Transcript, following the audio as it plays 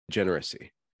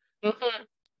degeneracy. Mm-hmm.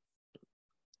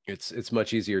 It's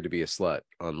much easier to be a slut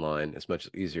online. It's much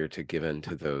easier to give in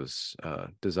to those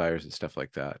desires and stuff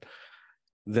like that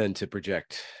than to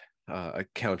project a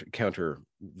counter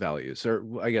values, or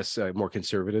I guess more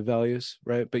conservative values,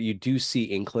 right? But you do see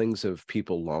inklings of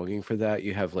people longing for that.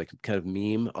 You have like kind of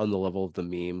meme on the level of the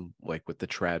meme, like with the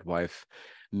trad wife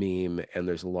meme, and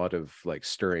there's a lot of like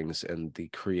stirrings and the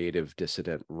creative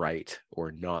dissident right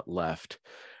or not left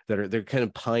they're kind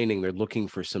of pining. They're looking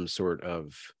for some sort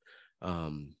of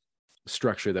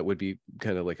structure that would be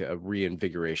kind of like a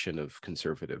reinvigoration of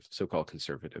so-called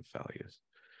conservative values.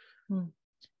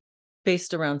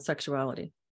 Based around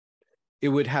sexuality. It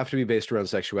would have to be based around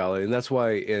sexuality, and that's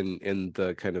why in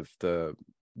the kind of the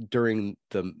during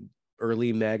the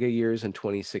early MAGA years in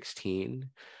 2016,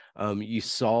 you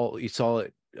saw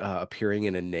it appearing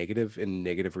in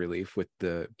negative relief with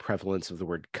the prevalence of the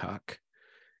word cuck.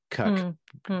 Cuck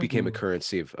became a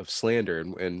currency of slander,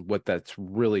 and what that's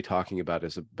really talking about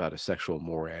is about a sexual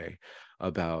moray,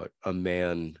 about a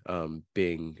man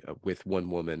being with one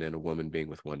woman and a woman being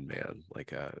with one man,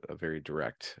 like a very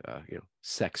direct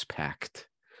sex pact,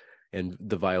 and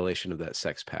the violation of that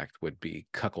sex pact would be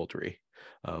cuckoldry,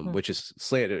 which is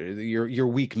slander. You're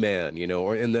weak man,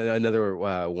 or another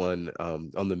one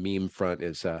on the meme front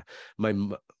is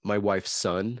my wife's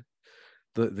son.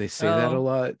 They say that a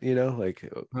lot, like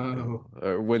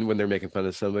or when they're making fun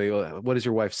of somebody, what does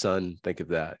your wife's son think of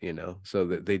that, so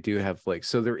that they do have like,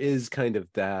 so there is kind of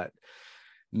that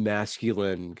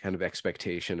masculine kind of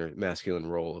expectation or masculine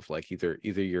role of like either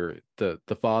you're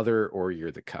the father or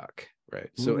you're the cuck,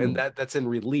 right? So and that's in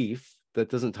relief. That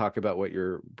doesn't talk about what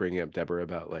you're bringing up, Deborah,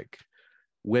 about like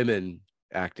women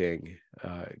acting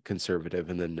conservative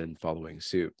and then following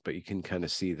suit, but you can kind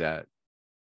of see that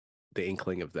the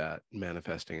inkling of that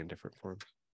manifesting in different forms,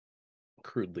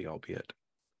 crudely albeit.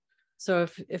 So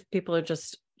if people are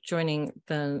just joining,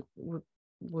 then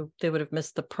they would have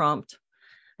missed the prompt,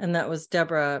 and that was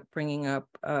Deborah bringing up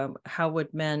how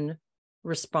would men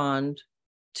respond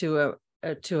to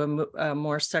a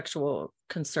more sexual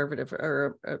conservative,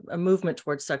 or a movement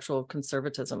towards sexual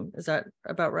conservatism. Is that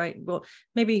about right? Well,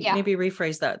 maybe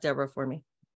rephrase that, Deborah, for me.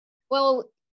 Well,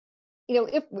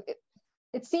 if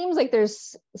it seems like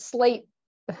there's slight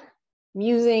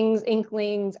musings,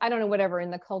 inklings, I don't know, whatever, in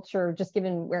the culture, just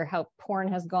given how porn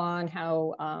has gone,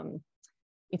 how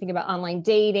you think about online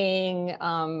dating,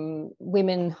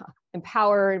 women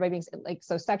empowered by being like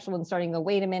so sexual and starting to go,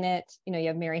 wait a minute, you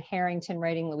have Mary Harrington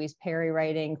writing, Louise Perry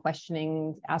writing,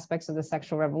 questioning aspects of the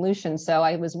sexual revolution. So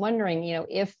I was wondering,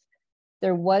 if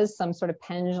there was some sort of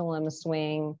pendulum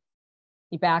swing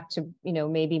back to,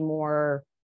 maybe more,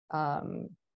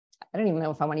 I don't even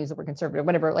know if I want to use the word conservative,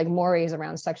 whatever, like mores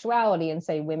around sexuality, and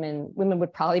say women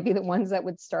would probably be the ones that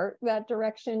would start that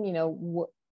direction.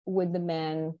 Would the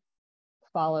men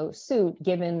follow suit,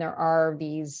 given there are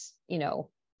these,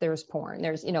 there's porn,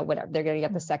 there's, whatever, they're going to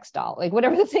get the sex doll, like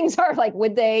whatever the things are, like,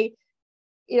 would they,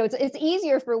 it's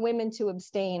easier for women to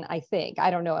abstain, I think.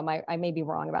 I don't know. I may be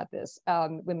wrong about this.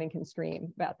 Women can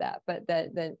scream about that, but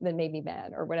that maybe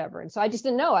men or whatever. And so I just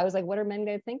didn't know. I was like, what are men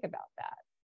going to think about that?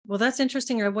 Well, that's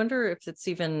interesting. I wonder if it's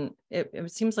even,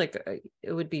 it seems like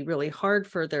it would be really hard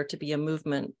for there to be a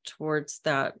movement towards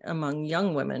that among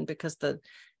young women, because the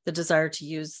desire to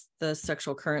use the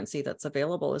sexual currency that's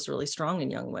available is really strong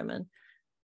in young women.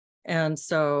 And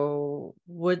so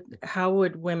how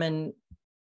would women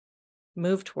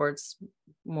move towards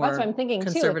more that's what I'm thinking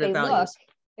conservative too. Values?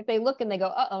 If they look and they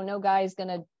go, no guy's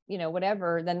gonna,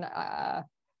 whatever, then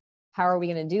how are we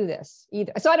going to do this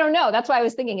either? So I don't know. That's why I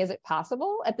was thinking, is it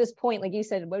possible at this point? Like you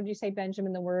said, what did you say,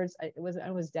 Benjamin, the words? It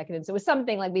was decadence. It was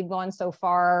something like we've gone so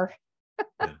far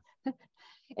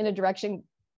in a direction,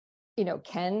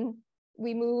 can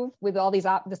we move with all this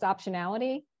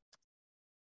optionality?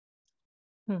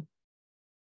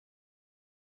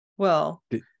 Well,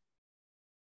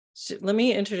 let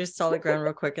me introduce Solid Ground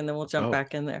real quick, and then we'll jump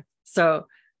back in there. So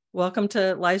welcome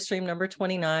to live stream number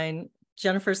 29.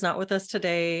 Jennifer's not with us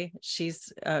today.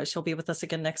 She'll be with us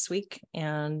again next week.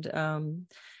 And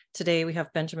today we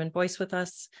have Benjamin Boyce with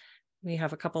us. We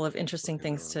have a couple of interesting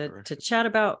things to chat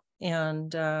about,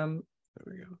 and there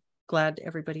we go. Glad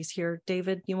everybody's here.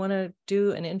 David, you want to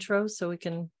do an intro so we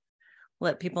can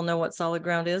let people know what Solid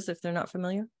Ground is if they're not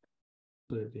familiar?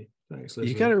 Absolutely. Thanks,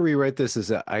 Leslie. You got to rewrite this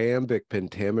as an iambic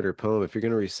pentameter poem. If you're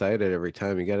going to recite it every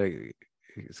time,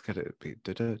 it's got to be.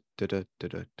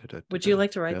 Would you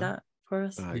like to write that for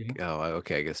us?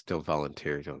 Okay. I guess don't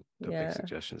volunteer. Don't make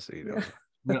suggestions that you don't.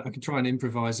 Well, I can try and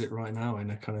improvise it right now in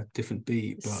a kind of different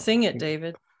beat. But sing it,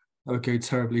 David. I would go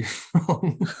terribly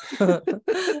wrong.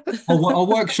 I'll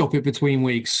workshop it between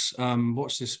weeks.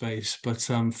 Watch this space. But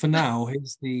for now,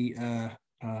 here's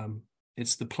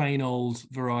it's the plain old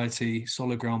variety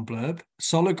Solid Ground blurb.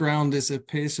 Solid Ground is a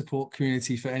peer support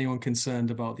community for anyone concerned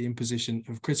about the imposition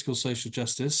of critical social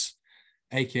justice,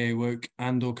 aka woke,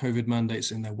 and or COVID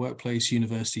mandates in their workplace,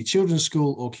 university, children's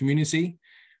school, or community.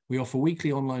 We offer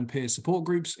weekly online peer support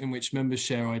groups in which members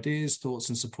share ideas, thoughts,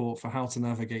 and support for how to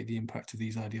navigate the impact of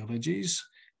these ideologies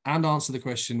and answer the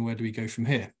question, where do we go from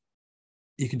here?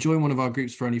 You can join one of our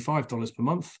groups for only $5 per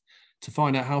month. To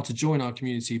find out how to join our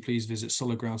community, please visit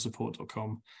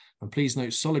solidgroundsupport.com. And please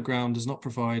note, Solid Ground does not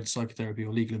provide psychotherapy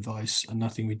or legal advice, and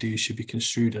nothing we do should be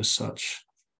construed as such.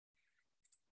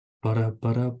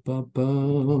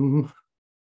 Ba-da-ba-da-ba-bum.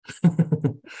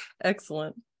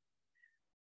 Excellent.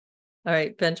 All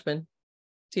right, Benjamin,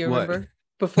 do you What? remember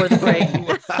before the break?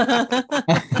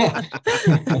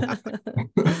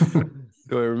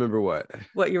 Do I remember what?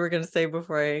 What you were going to say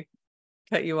before I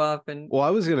cut you off? And Well, I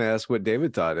was going to ask what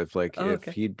David thought, if like okay.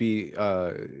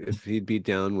 if he'd be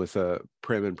down with a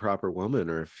prim and proper woman,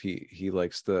 or if he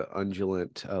likes the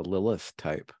undulant Lilith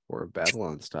type or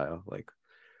Babylon style, like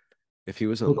if he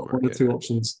was on I've the got one or market. two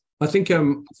options. I think I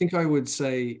would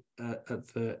say at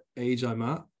the age I'm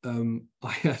at,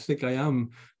 I think I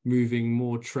am moving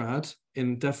more trad,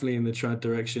 definitely in the trad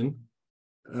direction.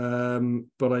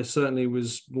 But I certainly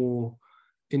was more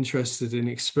interested in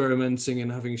experimenting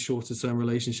and having shorter term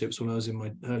relationships when I was in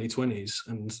my early 20s.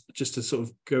 And just to sort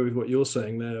of go with what you're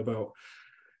saying there about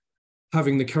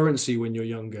having the currency when you're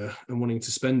younger and wanting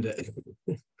to spend it,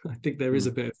 I think there is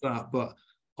a bit of that. But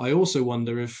I also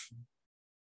wonder if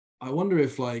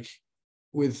like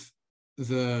with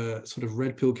the sort of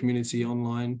red pill community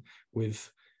online, with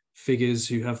figures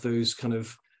who have those kind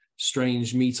of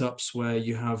strange meetups where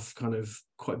you have kind of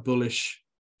quite bullish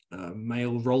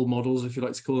male role models, if you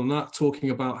like to call them that, talking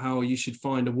about how you should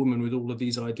find a woman with all of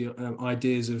these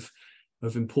ideas of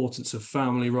importance of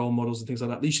family role models and things like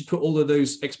that. You should put all of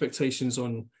those expectations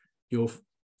on your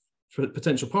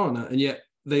potential partner, and yet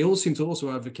they all seem to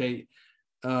also advocate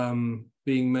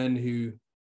being men who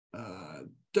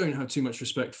don't have too much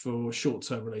respect for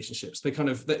short-term relationships. They kind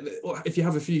of, if you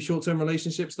have a few short-term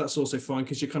relationships, that's also fine,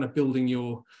 because you're kind of building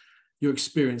your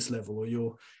experience level, or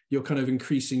you're kind of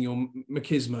increasing your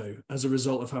machismo as a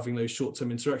result of having those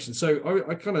short-term interactions. So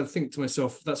I kind of think to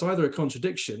myself, that's either a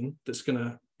contradiction that's going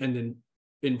to end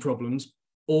in problems,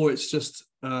 or it's just,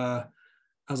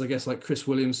 as I guess like Chris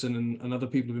Williamson and other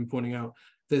people have been pointing out,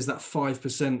 there's that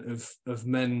 5% of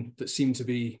men that seem to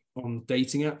be on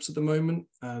dating apps at the moment,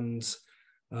 and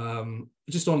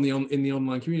just in the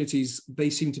online communities, they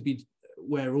seem to be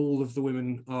where all of the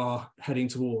women are heading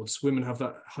towards. Women have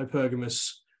that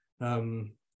hypergamous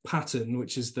pattern,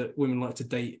 which is that women like to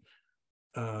date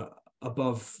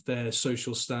above their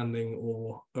social standing,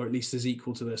 or at least as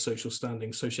equal to their social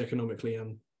standing, socioeconomically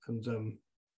and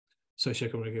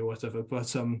socioeconomically or whatever. But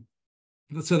so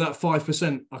that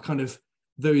 5% are kind of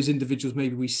those individuals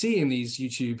maybe we see in these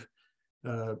YouTube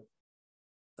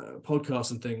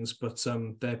podcasts and things, but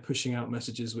they're pushing out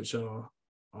messages which are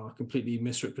completely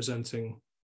misrepresenting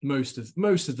most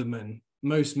of the men.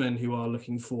 Most men who are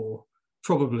looking for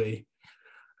probably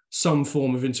some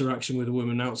form of interaction with a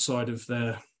woman outside of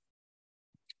their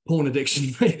porn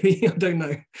addiction, maybe. I don't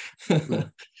know.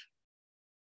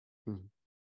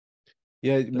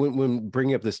 Yeah, when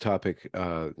bringing up this topic,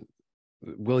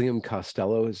 William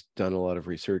Costello has done a lot of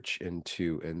research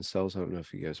into incels. I don't know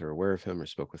if you guys are aware of him or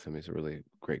spoke with him. He's a really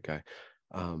great guy.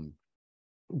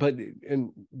 But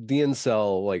in the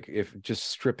incel, like, if just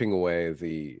stripping away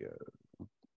the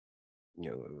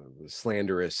the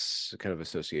slanderous kind of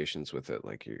associations with it,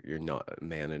 like you're not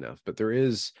man enough, but there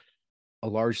is a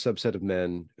large subset of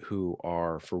men who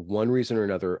are, for one reason or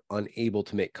another, unable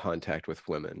to make contact with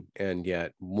women, and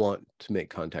yet want to make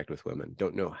contact with women,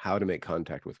 don't know how to make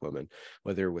contact with women,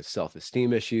 whether with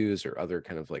self-esteem issues or other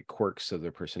kind of like quirks of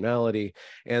their personality.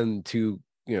 And to,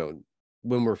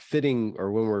 when we're fitting,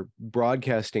 or when we're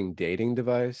broadcasting dating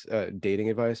advice,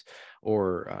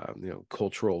 or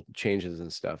cultural changes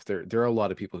and stuff, there are a lot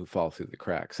of people who fall through the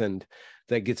cracks, and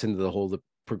that gets into the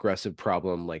progressive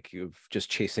problem, like you've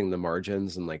just chasing the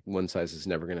margins, and like one size is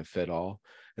never going to fit all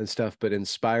and stuff. But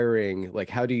inspiring, like,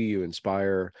 how do you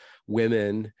inspire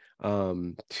women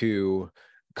to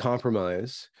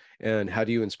compromise, and how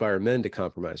do you inspire men to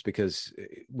compromise? Because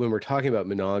when we're talking about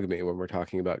monogamy, when we're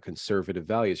talking about conservative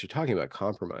values, you're talking about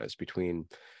compromise between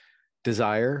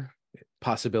desire,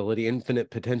 possibility, infinite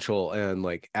potential, and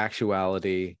like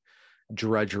actuality,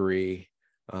 drudgery,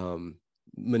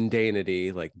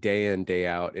 mundanity, like day in, day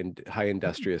out, and high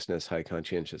industriousness, high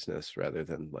conscientiousness, rather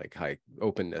than like high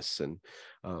openness, and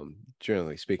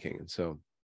generally speaking. And so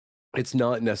it's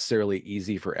not necessarily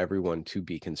easy for everyone to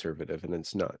be conservative, and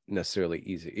it's not necessarily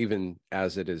easy, even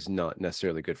as it is not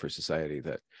necessarily good for society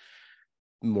that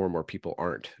more and more people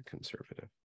aren't conservative.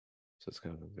 So it's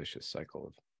kind of a vicious cycle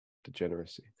of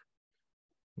degeneracy.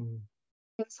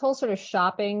 This whole sort of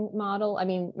shopping model, I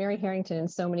mean, Mary Harrington in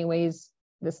so many ways,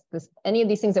 this any of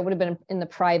these things that would have been in the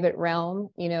private realm,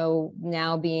 you know,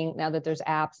 now that there's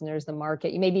apps and there's the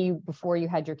market, maybe before you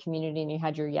had your community and you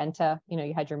had your Yenta, you know,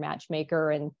 you had your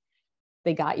matchmaker and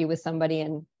they got you with somebody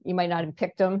and you might not have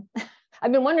picked them.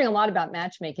 I've been wondering a lot about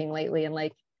matchmaking lately, and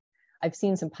like I've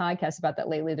seen some podcasts about that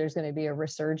lately. There's going to be a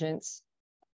resurgence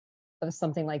of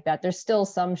something like that. There's still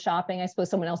some shopping. I suppose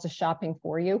someone else is shopping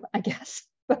for you, I guess.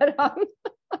 But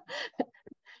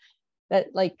that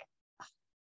like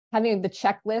having the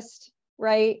checklist,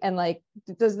 right? And like,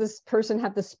 does this person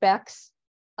have the specs?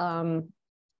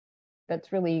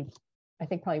 That's really, I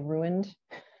think, probably ruined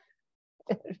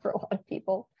for a lot of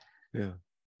people. Yeah.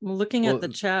 Looking at the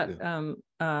chat,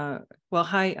 yeah. Well,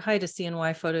 hi to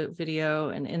CNY Photo Video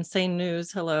and Insane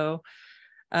News. Hello.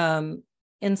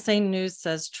 Insane News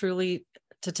says, truly,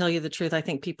 to tell you the truth, I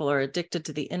think people are addicted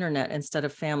to the internet instead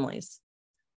of families.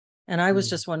 And I was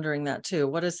just wondering that too.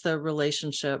 What is the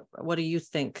relationship? What do you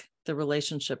think the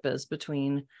relationship is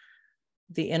between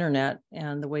the internet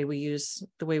and the way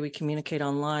we communicate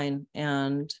online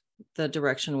and the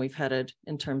direction we've headed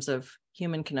in terms of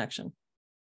human connection?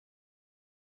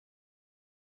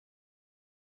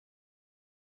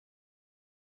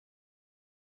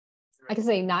 I can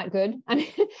say not good. I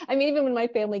mean, even when my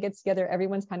family gets together,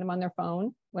 everyone's kind of on their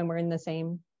phone when we're in the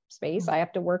same space. I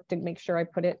have to work to make sure I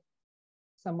put it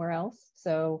somewhere else.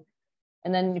 So,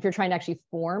 and then if you're trying to actually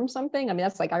form something, I mean,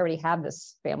 that's like, I already have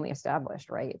this family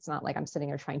established, right? It's not like I'm sitting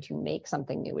here trying to make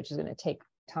something new, which is going to take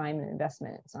time and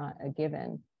investment. It's not a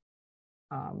given.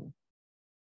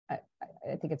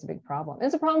 I think it's a big problem.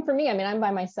 It's a problem for me. I mean, I'm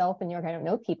by myself in New York. I don't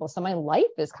know people. So my life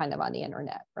is kind of on the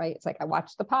internet, right? It's like I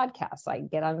watch the podcasts. I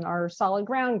get on our solid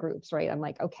ground groups, right? I'm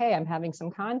like, okay, I'm having some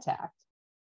contact.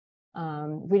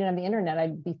 If we didn't have the internet,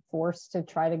 I'd be forced to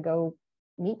try to go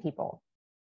meet people.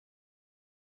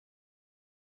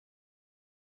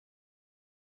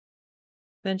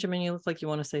 Benjamin, you look like you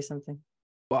want to say something.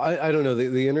 Well, I don't know.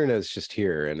 The internet is just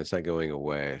here and it's not going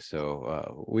away.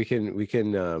 So we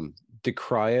can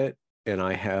decry it, and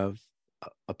I have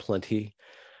a plenty.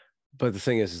 But the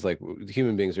thing is like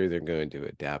human beings are either going to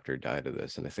adapt or die to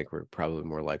this, and I think we're probably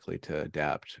more likely to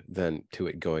adapt than to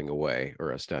it going away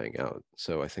or us dying out.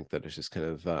 So I think that it's just kind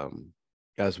of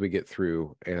as we get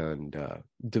through and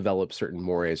develop certain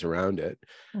mores around it,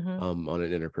 on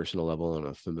an interpersonal level, on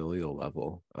a familial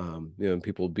level, you know,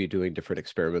 people will be doing different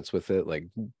experiments with it, like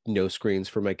no screens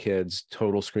for my kids,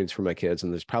 total screens for my kids,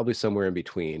 and there's probably somewhere in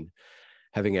between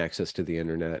having access to the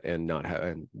internet and not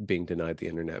and being denied the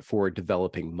internet for a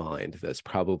developing mind. That's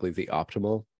probably the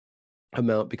optimal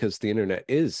amount, because the internet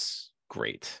is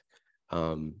great.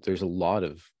 There's a lot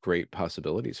of great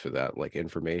possibilities for that, like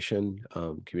information,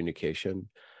 communication,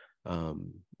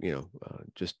 you know,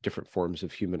 just different forms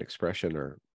of human expression,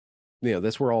 or, you know,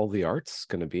 that's where all the art's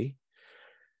going to be.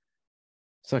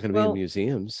 It's not going to be in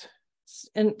museums.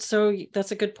 And so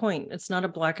that's a good point. It's not a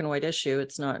black and white issue.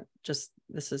 It's not just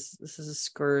this is a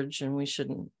scourge and we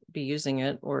shouldn't be using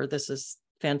it, or this is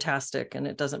fantastic and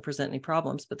it doesn't present any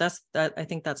problems. But I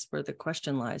think that's where the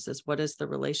question lies, is what is the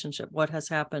relationship? What has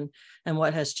happened and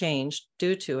what has changed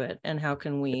due to it, and how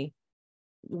can we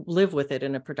live with it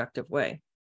in a productive way?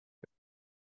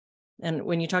 And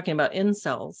when you're talking about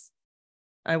incels,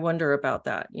 I wonder about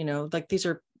that, you know, like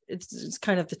it's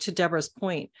kind of to Deborah's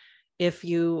point. If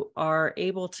you are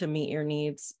able to meet your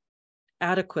needs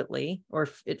adequately, or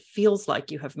if it feels like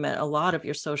you have met a lot of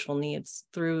your social needs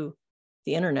through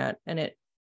the internet, and it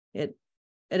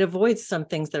avoids some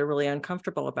things that are really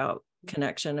uncomfortable about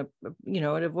connection, you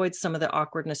know, it avoids some of the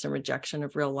awkwardness and rejection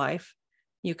of real life.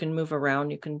 You can move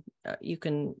around, you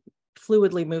can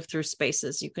fluidly move through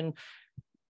spaces, you can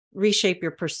reshape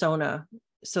your persona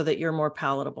so that you're more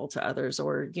palatable to others,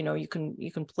 or, you know, you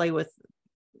can play with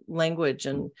language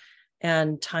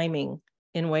and timing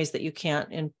in ways that you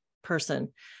can't in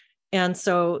person. And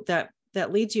so that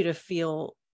leads you to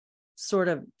feel sort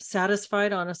of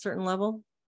satisfied on a certain level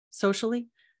socially,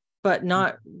 but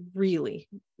not really,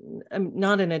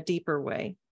 not in a deeper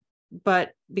way.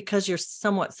 But because you're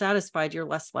somewhat satisfied, you're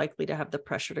less likely to have the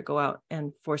pressure to go out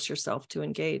and force yourself to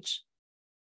engage.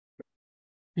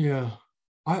 Yeah.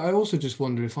 I also just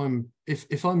wonder if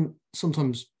I'm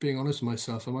sometimes being honest with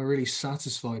myself, am I really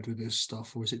satisfied with this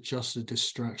stuff, or is it just a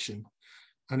distraction?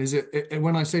 And is it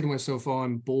when I say to myself, oh,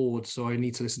 I'm bored, so I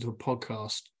need to listen to a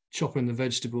podcast, chopping the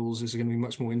vegetables is going to be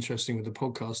much more interesting with the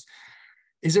podcast.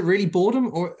 Is it really boredom?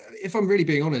 Or if I'm really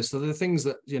being honest, are there things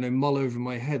that, mull over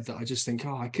my head that I just think,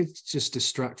 oh, I could just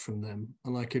distract from them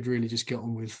and I could really just get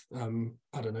on with,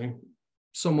 I don't know,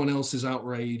 someone else's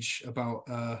outrage about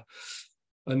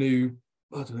a new,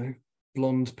 I don't know,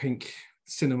 blonde pink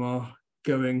cinema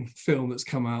going film that's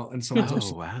come out, and someone's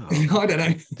Oh, wow. I don't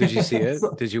know. Did you see it?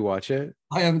 Did you watch it?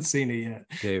 I haven't seen it yet.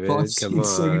 David, come on.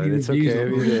 So many it's okay if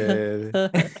you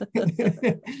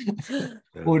did.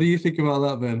 What do you think about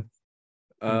that, Ben?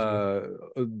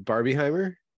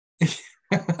 Barbieheimer?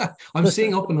 I'm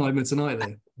seeing Oppenheimer tonight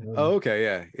though. Oh,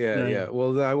 okay, yeah.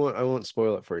 Well, I won't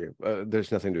spoil it for you.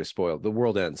 There's nothing to spoil. The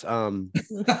world ends.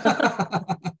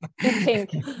 Big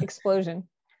pink explosion.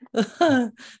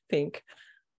 Pink.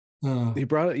 You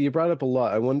brought up a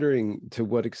lot. I'm wondering to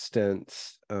what extent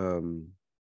how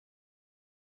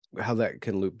that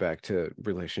can loop back to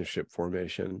relationship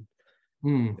formation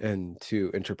and to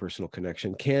interpersonal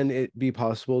connection. Can it be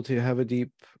possible to have a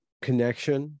deep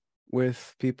connection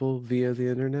with people via the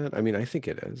internet? I mean, I think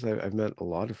it is. I've met a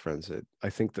lot of friends that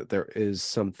I think that there is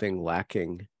something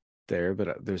lacking there,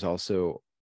 but there's also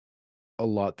a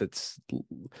lot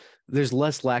there's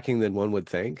less lacking than one would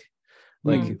think.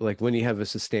 Like when you have a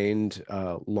sustained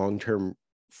long-term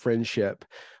friendship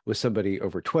with somebody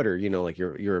over Twitter, like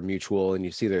you're a mutual and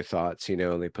you see their thoughts,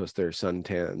 and they post their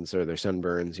suntans or their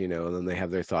sunburns, and then they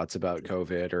have their thoughts about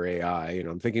COVID or AI.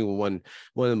 I'm thinking one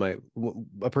of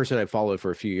a person I followed for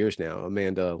a few years now,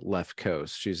 Amanda Left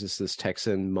Coast. She's this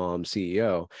Texan mom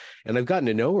CEO, and I've gotten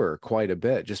to know her quite a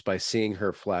bit just by seeing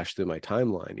her flash through my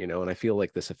timeline, and I feel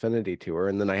like this affinity to her.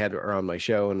 And then I had her on my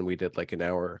show and we did like an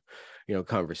hour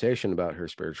conversation about her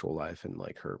spiritual life and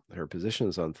like her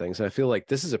positions on things. And I feel like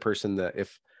this is a person that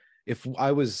if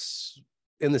I was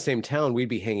in the same town, we'd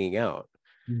be hanging out.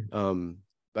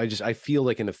 I feel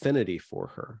like an affinity for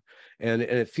her, and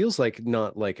it feels like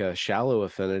not like a shallow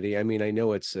affinity. I mean, I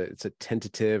know it's a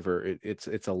tentative or it's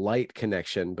a light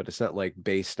connection, but it's not like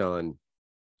based on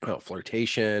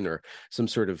flirtation or some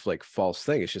sort of like false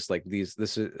thing. It's just like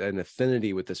this is an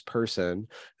affinity with this person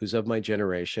who's of my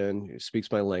generation, who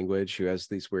speaks my language, who has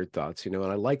these weird thoughts, and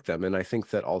I like them. And I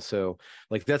think that also,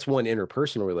 like, that's one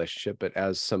interpersonal relationship. But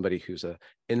as somebody who's a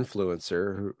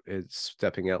influencer who is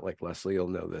stepping out, like Leslie, you'll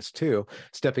know this too,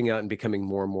 stepping out and becoming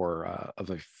more and more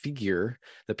of a figure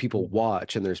that people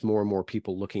watch, and there's more and more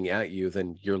people looking at you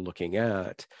than you're looking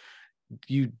at.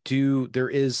 There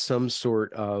is some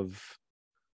sort of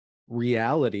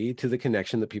reality to the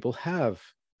connection that people have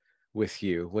with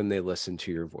you when they listen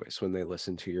to your voice, when they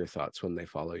listen to your thoughts, when they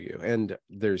follow you. And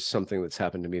there's something that's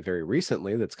happened to me very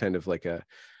recently that's kind of like a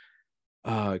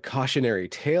cautionary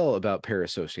tale about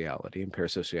parasociality. And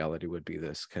parasociality would be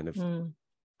this kind of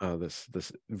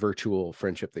this virtual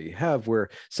friendship that you have where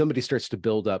somebody starts to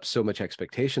build up so much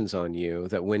expectations on you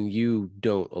that when you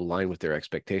don't align with their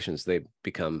expectations, they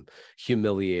become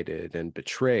humiliated and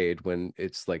betrayed, when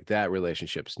it's like that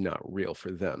relationship's not real for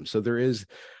them. So there is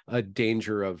a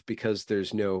danger of, because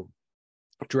there's no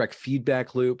direct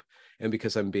feedback loop, and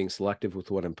because I'm being selective with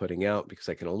what I'm putting out, because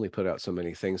I can only put out so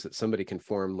many things, that somebody can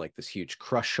form like this huge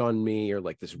crush on me, or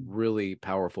like this really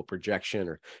powerful projection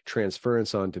or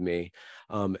transference onto me.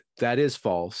 That is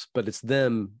false, but it's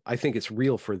them. I think it's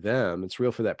real for them. It's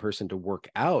real for that person to work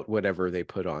out whatever they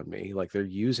put on me. Like they're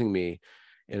using me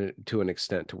to an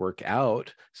extent to work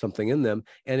out something in them.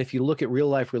 And if you look at real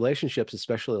life relationships,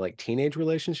 especially like teenage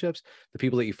relationships, the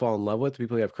people that you fall in love with, the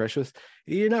people you have crush with,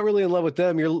 you're not really in love with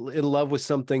them. You're in love with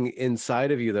something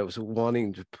inside of you that was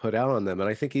wanting to put out on them. And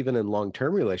I think even in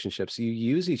long-term relationships, you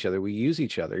use each other. We use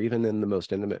each other, even in the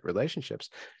most intimate relationships,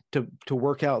 to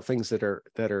work out things that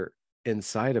are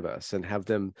inside of us and have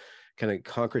them kind of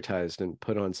concretized and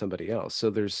put on somebody else. So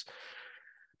there's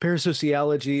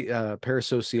parasociology,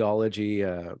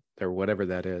 or whatever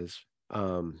that is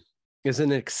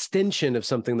an extension of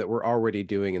something that we're already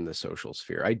doing in the social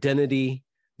sphere. Identity,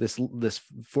 this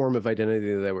form of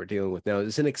identity that we're dealing with now,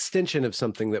 is an extension of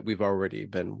something that we've already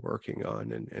been working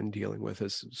on and dealing with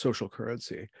as social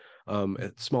currency,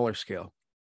 at smaller scale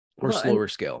or slower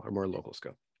scale or more local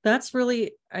scale.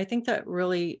 I think that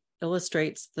really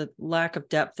illustrates the lack of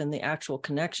depth in the actual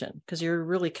connection, because you're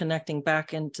really connecting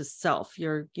back into self.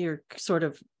 You're sort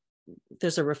of,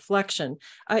 there's a reflection.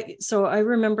 So I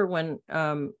remember when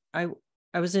I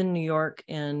was in New York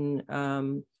in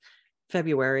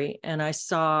February, and I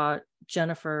saw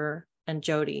Jennifer and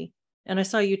Jody, and I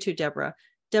saw you too, Deborah.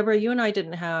 Deborah, you and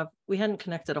I we hadn't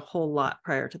connected a whole lot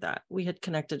prior to that. We had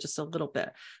connected just a little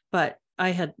bit, but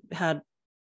I had had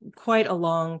quite a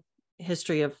long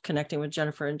history of connecting with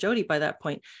Jennifer and Jody by that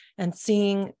point, and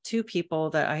seeing two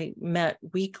people that I met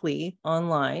weekly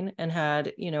online and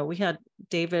had, we had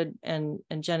David and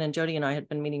Jen and Jody and I had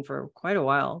been meeting for quite a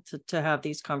while to have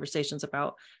these conversations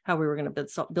about how we were going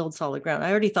to build solid ground. I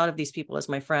already thought of these people as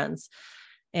my friends,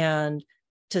 and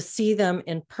to see them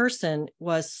in person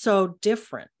was so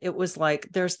different. It was like,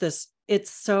 there's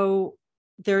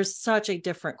such a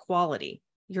different quality.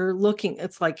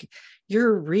 It's like,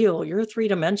 you're real, you're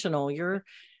three-dimensional, you're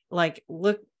like,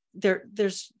 look,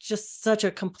 there's just such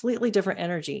a completely different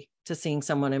energy to seeing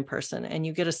someone in person. And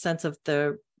you get a sense of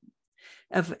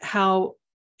how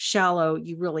shallow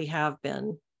you really have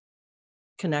been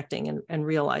connecting and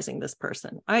realizing this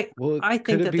person. I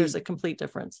think that there's a complete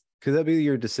difference. Could that be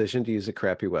your decision to use a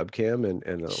crappy webcam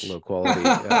and a low quality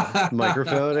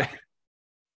microphone?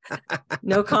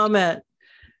 No comment.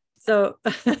 So,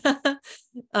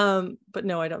 but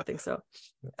no, I don't think so.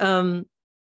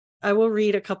 I will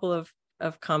read a couple of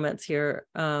comments here.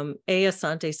 A.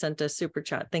 Asante sent a super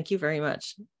chat. Thank you very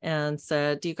much. And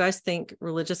said, do you guys think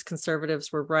religious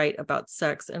conservatives were right about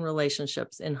sex and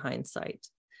relationships in hindsight?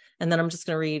 And then I'm just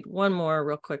going to read one more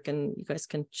real quick, and you guys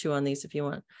can chew on these if you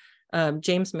want.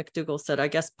 James McDougall said, I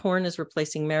guess porn is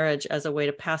replacing marriage as a way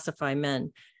to pacify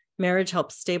men. Marriage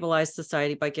helps stabilize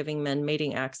society by giving men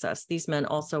mating access. These men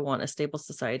also want a stable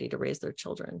society to raise their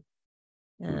children.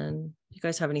 And you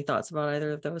guys have any thoughts about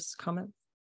either of those comments?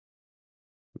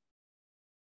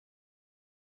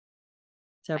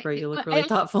 Deborah, you look really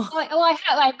thoughtful.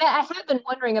 I have been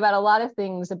wondering about a lot of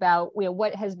things about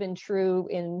what has been true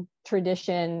in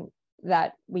tradition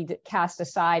that we cast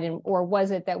aside, or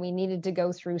was it that we needed to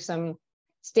go through some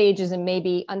stages and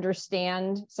maybe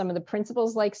understand some of the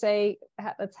principles, like say,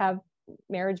 let's have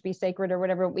marriage be sacred or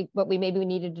whatever, but we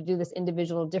needed to do this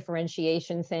individual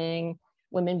differentiation thing,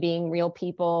 women being real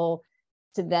people,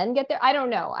 to then get there. I don't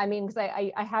know. I mean, because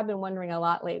I have been wondering a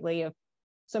lot lately of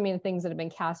so many things that have been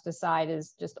cast aside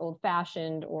as just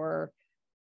old-fashioned or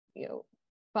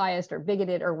biased or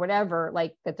bigoted or whatever,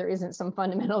 like that there isn't some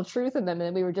fundamental truth in them, and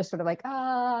then we were just sort of like,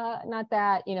 not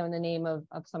that, in the name of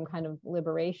some kind of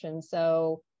liberation.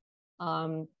 So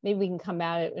maybe we can come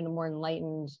at it in a more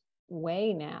enlightened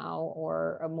way now,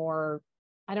 or a more,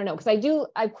 I don't know, because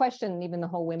I question even the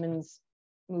whole women's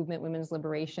movement, women's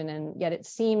liberation, and yet it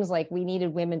seems like we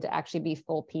needed women to actually be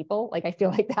full people. Like I feel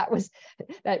like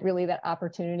that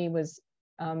opportunity was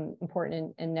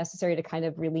important and necessary to kind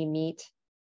of really meet,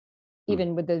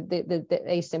 even with the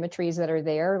asymmetries that are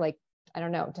there, like, I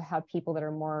don't know, to have people that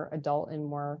are more adult and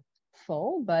more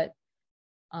full. But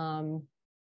I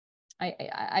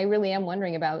really am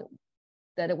wondering about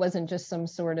that. It wasn't just some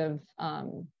sort of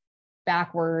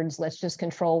backwards, let's just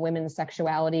control women's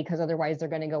sexuality because otherwise they're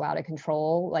going to go out of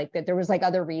control. Like that there was like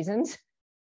other reasons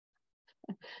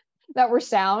that were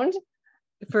sound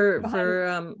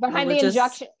behind the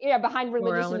injunction, behind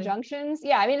religious morality. Injunctions.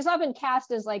 Yeah, I mean, it's often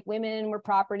cast as like women were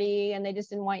property and they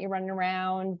just didn't want you running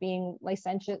around being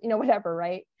licentious, whatever,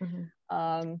 right?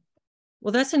 Mm-hmm.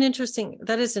 Well, that is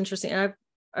interesting. And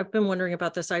I've been wondering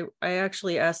about this. I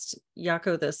actually asked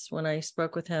Jaco this when I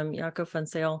spoke with him, Jaco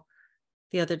Fonsale,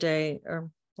 the other day or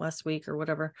last week or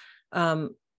whatever.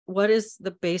 What is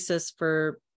the basis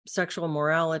for sexual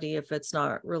morality if it's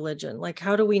not religion? Like,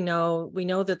 how do we know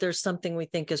that there's something we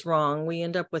think is wrong? We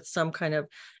end up with some kind of,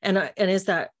 and is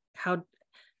that,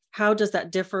 how does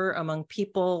that differ among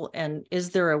people? And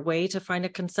is there a way to find a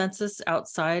consensus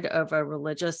outside of a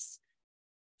religious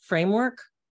framework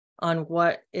on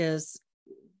what is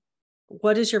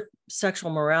your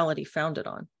sexual morality founded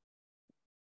on?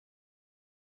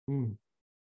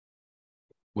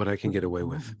 What I can get away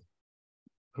with.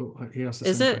 Oh, he asked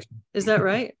the same question. Is that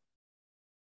right?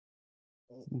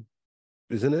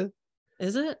 Isn't it?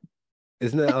 Is it?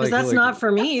 Isn't that because that's not for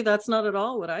me. That's not at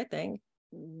all what I think.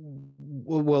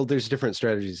 Well, there's different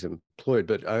strategies employed,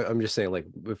 but I'm just saying, like,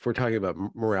 if we're talking about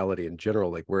morality in general,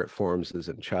 like where it forms is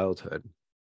in childhood.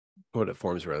 What it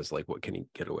forms around is like, what can you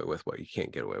get away with, what you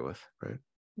can't get away with, right?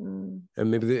 And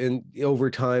maybe over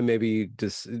time, maybe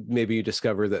you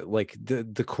discover that like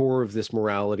the core of this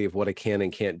morality of what I can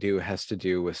and can't do has to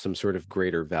do with some sort of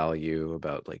greater value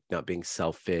about like not being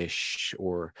selfish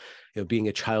or being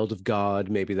a child of God.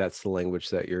 Maybe that's the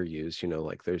language that you're used,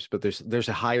 like there's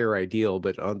a higher ideal,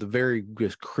 but on the very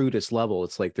crudest level,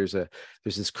 it's like there's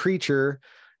this creature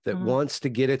that wants to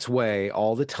get its way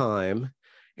all the time.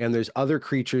 and there's other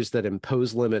creatures that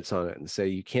impose limits on it and say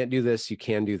you can't do this, you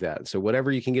can do that. So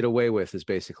whatever you can get away with is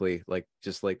basically like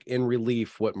just like in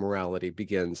relief what morality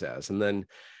begins as, and then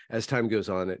as time goes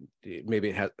on,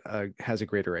 it has a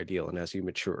greater ideal, and as you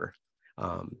mature,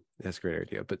 that's a great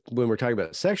idea. But when we're talking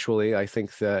about sexually, I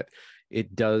think that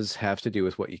it does have to do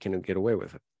with what you can get away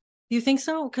with. You think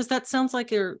so? Because that sounds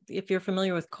like if you're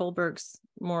familiar with Kohlberg's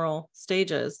moral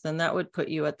stages, then that would put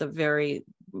you at the very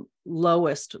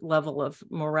lowest level of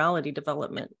morality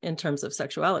development in terms of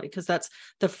sexuality. Because that's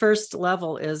the first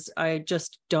level is I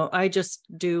just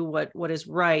do what is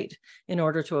right in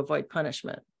order to avoid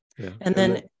punishment. Yeah. And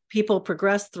then people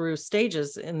progress through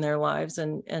stages in their lives.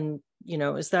 And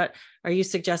are you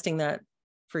suggesting that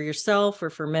for yourself or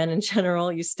for men in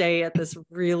general, you stay at this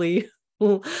really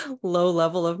low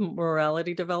level of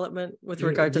morality development with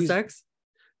regard to sex?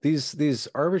 These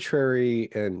arbitrary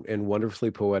and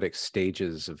wonderfully poetic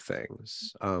stages of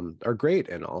things are great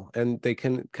and all, and they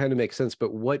can kind of make sense.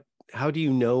 But how do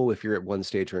you know if you're at one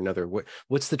stage or another?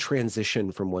 What's the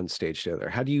transition from one stage to the other?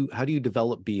 How do you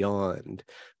develop beyond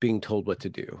being told what to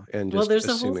do? And just there's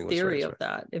a whole theory of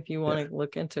that if you want to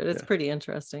look into it. It's pretty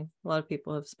interesting. A lot of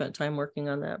people have spent time working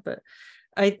on that. But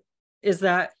is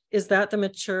that the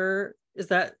mature? Is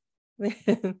that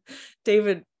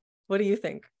David? What do you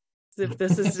think? If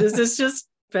this is this just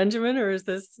Benjamin, or is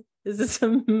this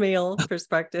a male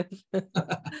perspective?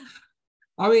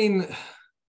 I mean,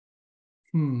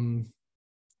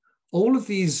 all of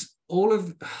these kind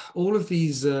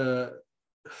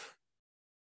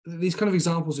of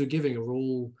examples you're giving are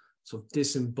all sort of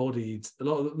disembodied. A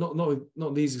lot,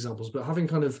 not these examples, but having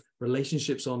kind of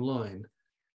relationships online.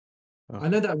 I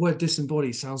know that word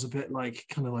disembodied sounds a bit like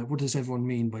what does everyone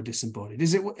mean by disembodied?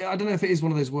 Is it? I don't know if it is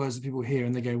one of those words that people hear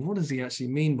and they go, what does he actually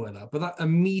mean by that? But that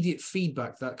immediate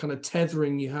feedback, that kind of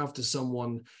tethering you have to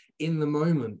someone in the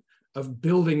moment of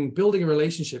building a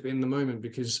relationship in the moment,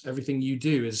 because everything you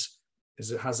do it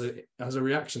has a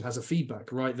reaction, has a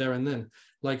feedback right there and then.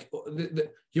 Like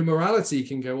your morality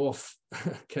can go off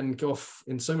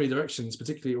in so many directions,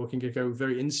 particularly, or can go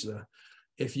very insular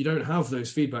if you don't have those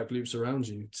feedback loops around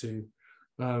you to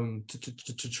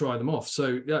try them off.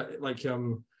 So yeah,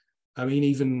 I mean,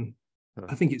 even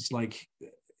I think it's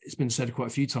been said quite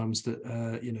a few times that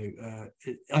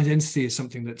identity is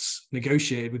something that's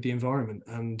negotiated with the environment,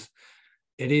 and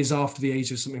it is after the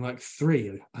age of something like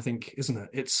 3, I think, isn't it?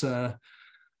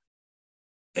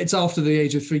 It's after the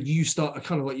age of 3 you start,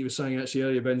 kind of like you were saying actually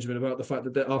earlier, Benjamin, about the fact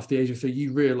that after the age of 3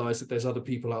 you realize that there's other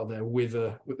people out there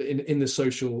in the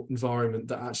social environment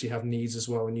that actually have needs as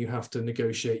well, and you have to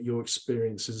negotiate your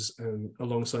experiences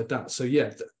alongside that. So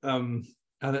yeah, and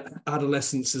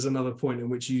adolescence is another point in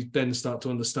which you then start to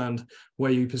understand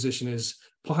where your position is,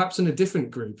 perhaps in a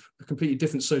different group, a completely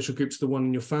different social group to the one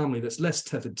in your family that's less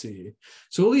tethered to you.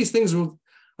 So all these things are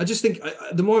I just think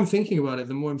the more I'm thinking about it,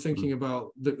 the more I'm thinking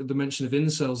about the mention of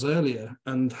incels earlier,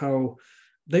 and how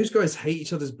those guys hate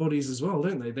each other's bodies as well,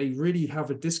 don't they? They really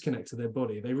have a disconnect to their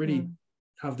body. They really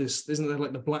have this, isn't there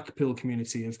like the black pill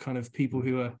community of kind of people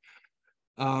who are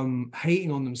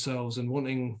hating on themselves and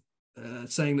wanting,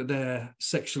 saying that they're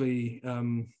sexually,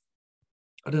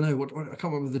 I don't know, I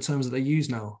can't remember the terms that they use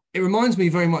now. It reminds me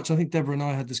very much, I think Deborah and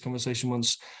I had this conversation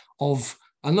once, of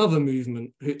another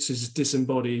movement which is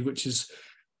disembodied, which is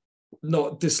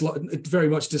very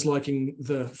much disliking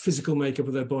the physical makeup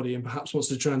of their body, and perhaps wants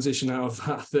to transition out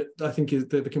of that. I think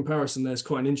the comparison there is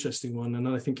quite an interesting one, and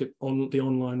I think on the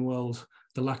online world,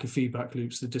 the lack of feedback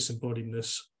loops, the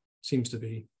disembodiedness seems to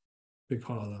be a big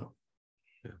part of that.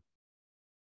 Yeah,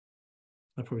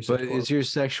 I probably. But is your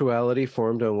sexuality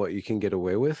formed on what you can get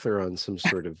away with, or on some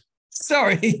sort of?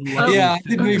 Sorry, yeah, I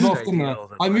did move off, didn't I?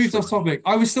 I moved off topic.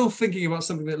 I was still thinking about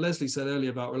something that Leslie said earlier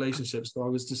about relationships, so I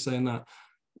was just saying that.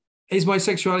 Is my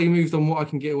sexuality moved on what I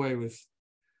can get away with?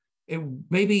 It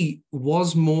maybe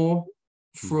was more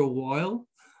for a while.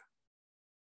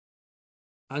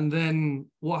 And then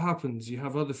what happens? You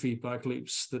have other feedback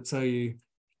loops that tell you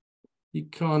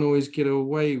can't always get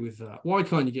away with that. Why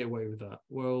can't you get away with that?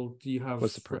 Well, do you have...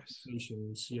 What's the price?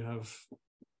 You have...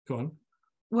 Go on.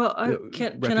 Well,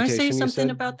 can I say something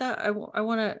about that? I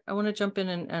want to jump in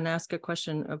and ask a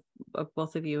question of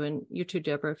both of you, and you too,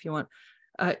 Deborah, if you want.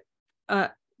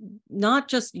 Not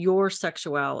just your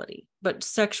sexuality, but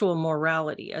sexual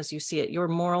morality as you see it, your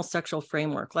moral sexual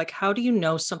framework. Like, how do you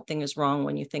know something is wrong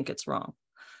when you think it's wrong?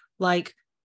 Like,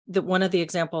 one of the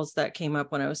examples that came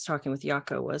up when I was talking with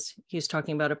Jaco was he was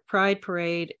talking about a pride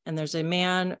parade, and there's a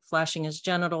man flashing his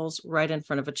genitals right in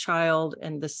front of a child,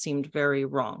 and this seemed very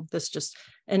wrong. This just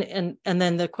and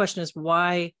then the question is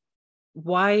why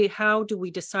how do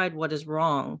we decide what is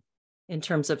wrong in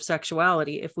terms of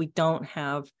sexuality if we don't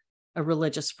have a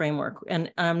religious framework. And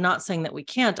I'm not saying that we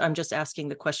can't, I'm just asking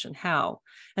the question, how?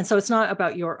 And so it's not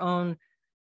about your own,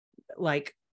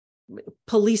 like,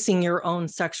 policing your own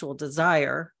sexual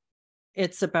desire.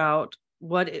 It's about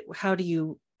how do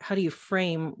you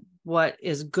frame what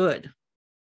is good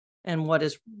and what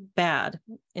is bad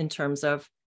in terms of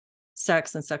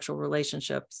sex and sexual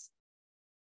relationships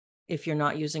if you're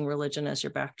not using religion as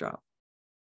your backdrop.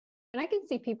 And I can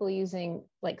see people using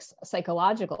like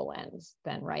psychological lens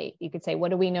then, right? You could say,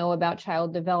 what do we know about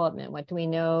child development? What do we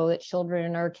know that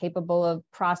children are capable of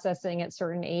processing at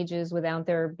certain ages without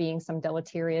there being some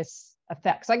deleterious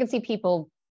effects? So I can see people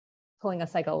pulling a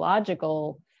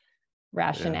psychological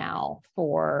rationale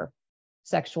for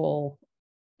sexual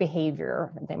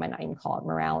behavior. They might not even call it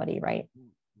morality, right?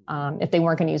 If they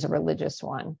weren't going to use a religious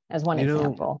one as one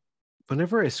example.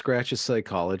 Whenever I scratch a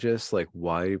psychologist, like,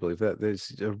 why do you believe that?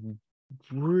 There's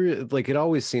like, it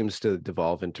always seems to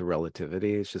devolve into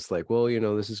relativity. It's just like, well,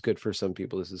 this is good for some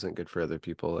people, this isn't good for other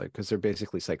people, like, because they're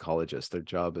basically psychologists. Their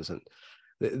job isn't.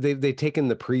 They've taken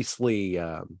the priestly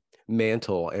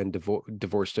mantle and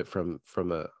divorced it from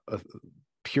a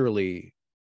purely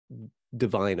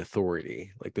divine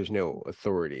authority. Like, there's no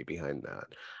authority behind that.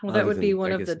 Well, that would be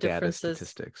one of the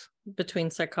differences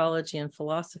between psychology and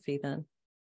philosophy then.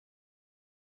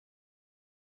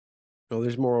 Oh,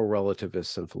 there's moral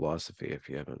relativists in philosophy, if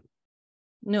you haven't.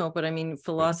 No, but I mean,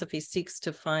 philosophy seeks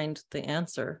to find the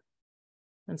answer,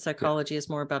 and psychology is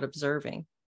more about observing.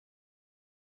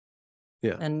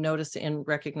 Yeah. And noticing and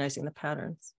recognizing the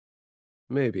patterns.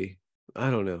 Maybe.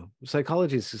 I don't know.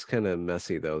 Psychology is just kind of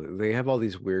messy, though. They have all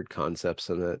these weird concepts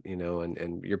in it,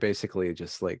 and you're basically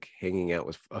just like hanging out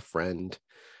with a friend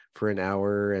for an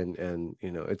hour, and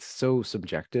it's so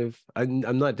subjective.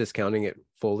 I'm not discounting it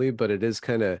fully, but it is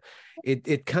kind of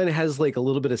it kind of has like a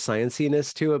little bit of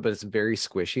scienciness to it, but it's very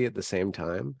squishy at the same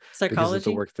time. Psychology, because of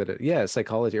the work that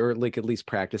psychology, or like at least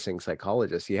practicing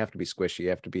psychologists, you have to be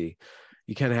squishy.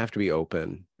 You kind of have to be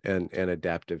open and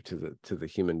adaptive to the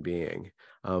human being.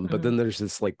 But then there's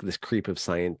this creep of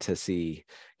scientisty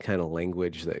kind of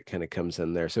language that kind of comes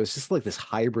in there. So it's just like this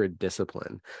hybrid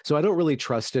discipline. So I don't really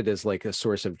trust it as like a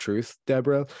source of truth,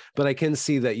 Deborah, but I can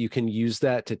see that you can use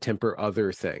that to temper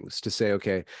other things, to say,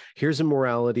 okay, here's a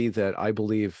morality that I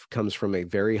believe comes from a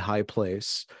very high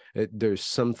place. There's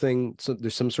some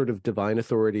sort of divine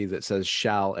authority that says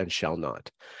shall and shall not.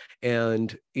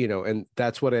 And, and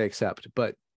that's what I accept.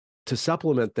 But to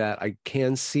supplement that, I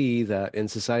can see that in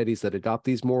societies that adopt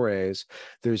these mores,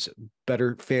 there's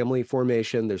better family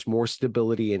formation, there's more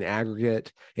stability in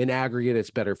aggregate. In aggregate,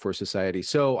 it's better for society.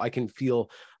 So I can feel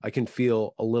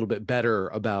a little bit better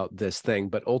about this thing,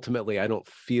 but ultimately I don't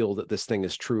feel that this thing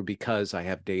is true because I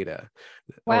have data.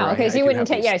 Wow. Okay. So you wouldn't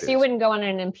so you wouldn't go on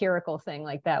an empirical thing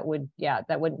like that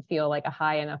that wouldn't feel like a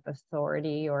high enough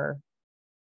authority, or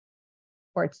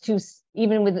it's too,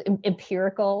 even with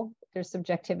empirical, there's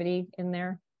subjectivity in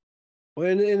there. Well,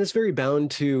 and it's very bound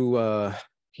to,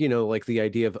 like the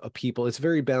idea of a people. It's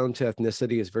very bound to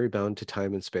ethnicity. It's very bound to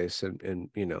time and space, and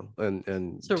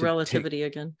so relativity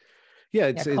again. Yeah,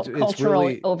 it's cultural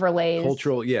really overlays.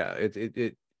 Cultural, yeah.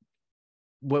 It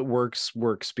what works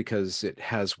because it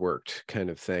has worked, kind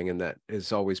of thing, and that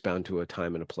is always bound to a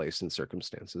time and a place and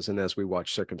circumstances. And as we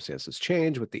watch circumstances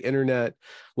change with the internet,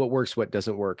 what works, what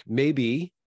doesn't work,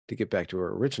 maybe. To get back to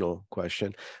our original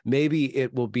question, maybe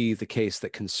it will be the case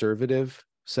that conservative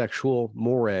sexual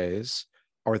mores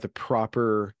are the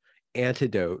proper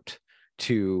antidote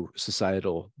to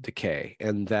societal decay,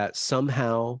 and that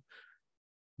somehow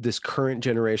this current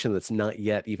generation that's not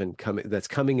yet even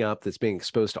coming up, that's being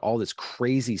exposed to all this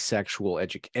crazy sexual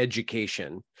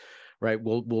education, right,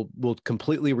 will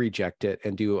completely reject it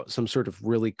and do some sort of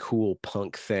really cool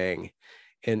punk thing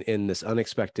in this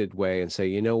unexpected way, and say,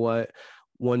 you know what,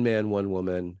 one man, one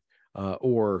woman,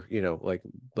 or like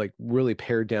really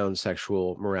pared down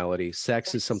sexual morality.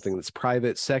 Sex is something that's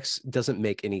private. Sex doesn't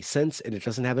make any sense, and it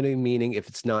doesn't have any meaning if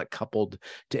it's not coupled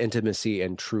to intimacy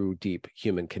and true, deep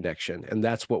human connection. And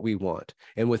that's what we want.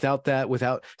 And without that,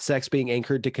 without sex being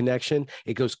anchored to connection,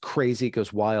 it goes crazy, it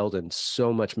goes wild, and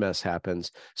so much mess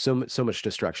happens, so much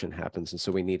destruction happens. And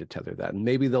so we need to tether that. And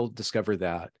maybe they'll discover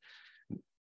that,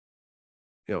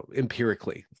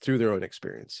 empirically through their own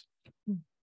experience.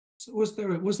 Was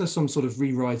there some sort of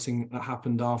rewriting that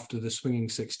happened after the swinging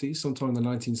 60s, sometime in the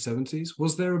 1970s?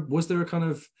 Was there a kind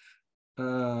of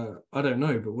I don't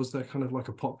know, but was there kind of like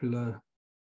a popular,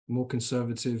 more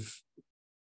conservative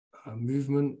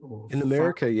movement or in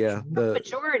America? Yeah, the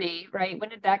majority, right? When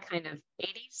did that kind of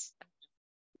 80s?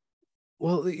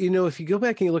 Well, if you go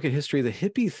back and you look at history, the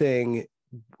hippie thing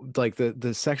like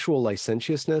the sexual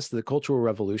licentiousness, the Cultural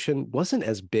Revolution wasn't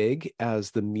as big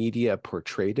as the media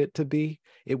portrayed it to be.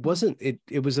 It wasn't,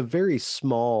 it was a very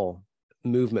small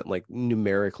movement, like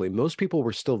numerically. Most people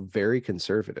were still very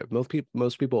conservative.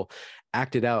 Most people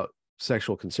acted out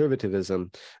sexual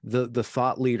conservatism. The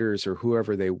thought leaders or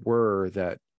whoever they were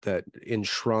that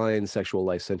enshrine sexual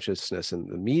licentiousness in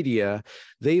the media,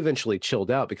 they eventually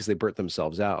chilled out because they burnt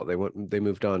themselves out. They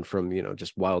moved on from, you know,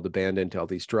 just wild abandon to all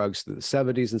these drugs through the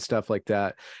 70s and stuff like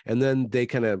that. And then they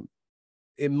kind of,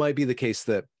 it might be the case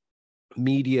that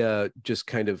media just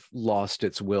kind of lost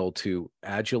its will to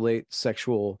adulate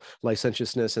sexual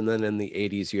licentiousness. And then in the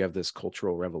 80s, you have this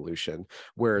cultural revolution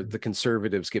where the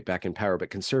conservatives get back in power, but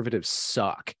conservatives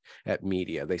suck at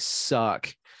media. They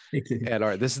suck at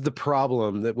art. This is the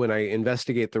problem, that when I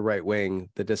investigate the right wing,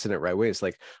 the dissident right wing, it's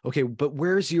like, okay, but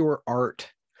where's your art?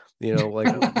 You know,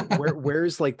 like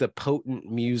where's like the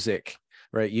potent music,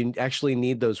 right? You actually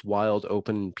need those wild,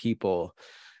 open people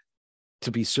to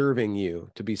be serving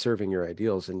your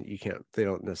ideals, and you can't, they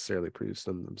don't necessarily produce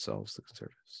them themselves, the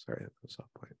conservatives. Sorry, that was off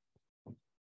point.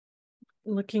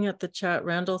 Looking at the chat,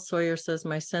 Randall Sawyer says,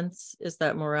 my sense is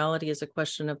that morality is a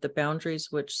question of the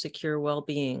boundaries which secure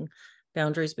well-being,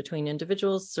 boundaries between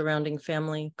individuals, surrounding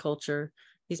family, culture.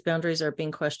 These boundaries are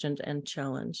being questioned and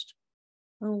challenged.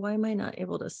 Oh, why am I not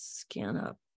able to scan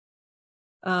up?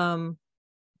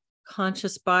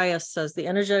 Conscious Bias says, the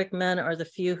energetic men are the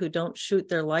few who don't shoot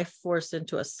their life force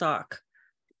into a sock.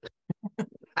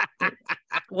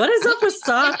 What is up with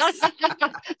socks?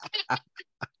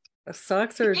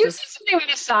 Socks are You just... said something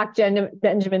with a sock,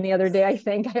 Benjamin, the other day, I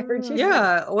think. I heard you.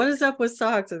 Yeah, what is up with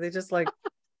socks? Are they just like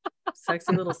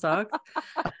sexy little socks?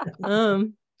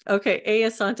 Okay, A.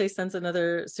 Asante sends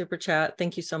another super chat.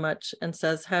 Thank you so much. And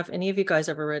says, have any of you guys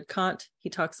ever read Kant? He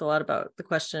talks a lot about the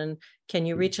question, can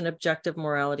you reach an objective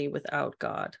morality without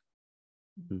God?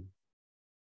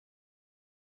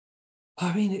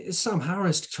 I mean, Sam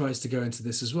Harris tries to go into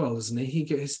this as well, doesn't he?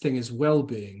 His thing is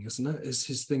well-being, isn't it?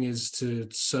 His thing is to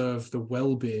serve the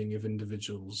well-being of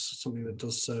individuals, something that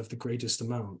does serve the greatest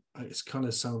amount. It kind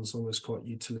of sounds almost quite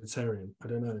utilitarian. I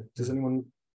don't know. Does anyone...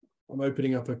 I'm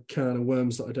opening up a can of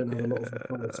worms that I don't have a lot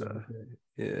of authority on.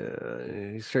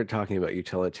 Yeah, you start talking about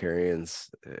utilitarians,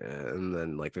 and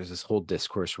then like there's this whole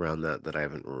discourse around that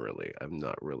I'm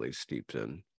not really steeped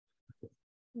in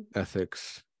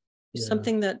ethics. Yeah.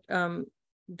 Something that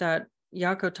that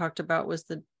Jaco talked about was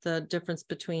the difference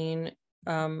between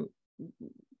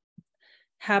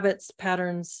habits,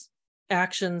 patterns,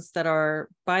 actions that are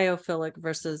biophilic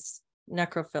versus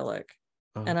necrophilic.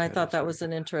 And I thought that was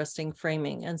an interesting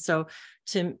framing. And so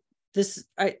is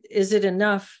it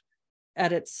enough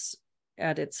at its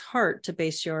heart to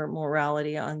base your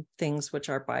morality on things which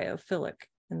are biophilic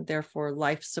and therefore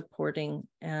life supporting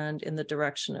and in the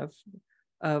direction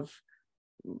of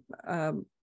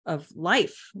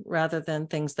life rather than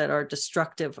things that are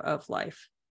destructive of life?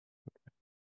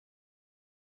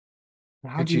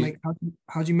 How do you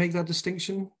make that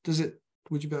distinction?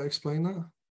 Would you be able to explain that?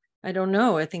 I don't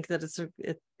know. I think that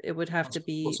it would have to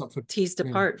be teased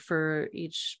apart for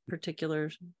each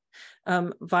particular.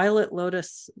 Violet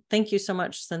Lotus, thank you so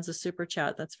much, sends a super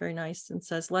chat. That's very nice. And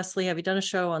says, Leslie, have you done a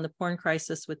show on the porn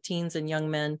crisis with teens and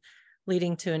young men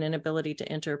leading to an inability to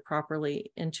enter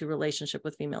properly into relationship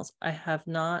with females? I have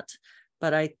not,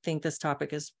 but I think this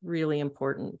topic is really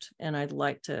important and I'd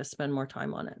like to spend more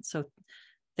time on it. So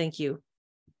thank you.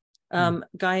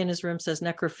 Guy in his room says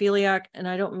necrophiliac, and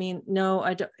I don't mean, no,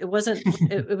 I don't, it wasn't,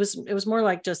 it was more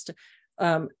like just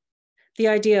the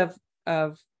idea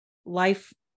of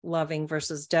life loving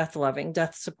versus death loving,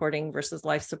 death supporting versus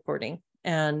life supporting.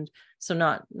 And so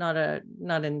not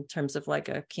in terms of like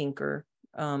a kink or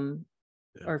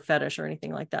fetish or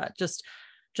anything like that. Just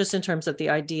in terms of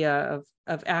the idea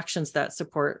of actions that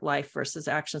support life versus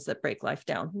actions that break life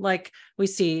down. Like we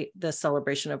see the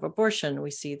celebration of abortion,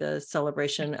 we see the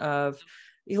celebration of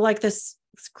like this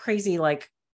crazy like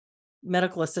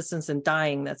medical assistance in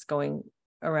dying that's going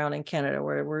around in Canada,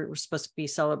 where we're supposed to be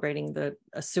celebrating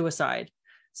a suicide.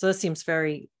 So that seems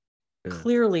very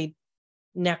clearly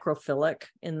necrophilic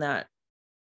in that,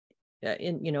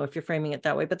 if you're framing it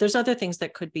that way. But there's other things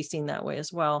that could be seen that way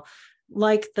as well.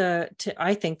 Like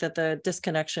I think that the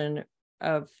disconnection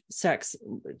of sex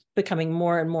becoming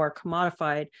more and more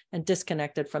commodified and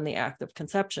disconnected from the act of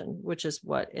conception, which is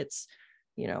what it's,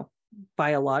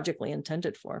 biologically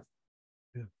intended for.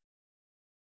 Yeah.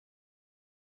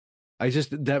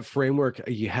 That framework,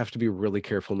 you have to be really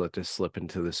careful not to slip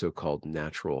into the so-called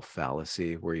natural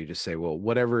fallacy where you just say, well,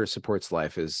 whatever supports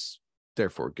life is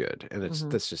therefore good. And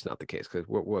that's just not the case, because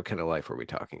what kind of life are we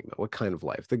talking about? What kind of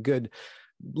life? The good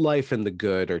life and the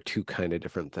good are two kind of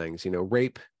different things. You know,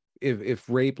 rape, if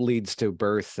rape leads to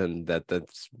birth, and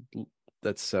that's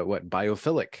what,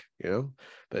 biophilic, you know,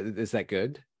 but is that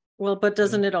good? Well, but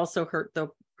doesn't it also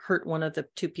hurt one of the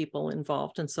two people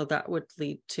involved, and so that would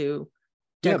lead to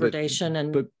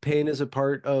degradation? But pain is a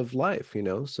part of life, you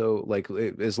know, so like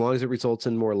as long as it results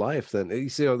in more life, then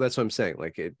you know, that's what I'm saying.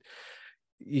 Like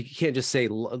you can't just say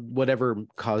whatever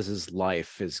causes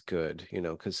life is good, you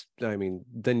know, because I mean,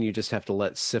 then you just have to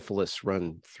let syphilis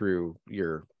run through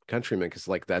your countrymen, because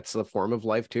like that's a form of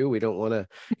life too. We don't want to,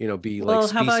 you know, be well,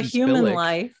 like how about species human philic.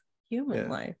 life? Human Yeah.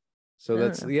 life. So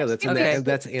that's that's Okay.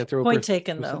 that's anthropo. Point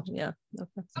taken, though. Yeah.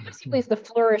 Okay. Obviously, it's the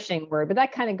flourishing word, but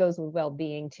that kind of goes with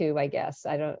well-being too, I guess.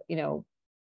 I don't, you know,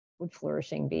 would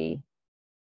flourishing be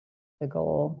the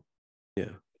goal?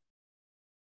 Yeah.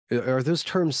 Are those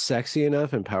terms sexy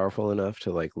enough and powerful enough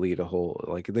to like lead a whole,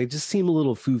 like they just seem a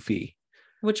little foofy.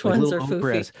 Which Like ones little are foofy?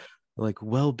 operas, like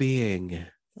well-being,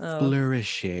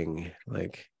 flourishing,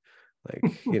 like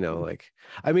you know, like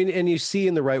I mean, and you see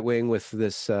in the right wing with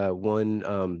this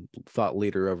one thought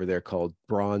leader over there called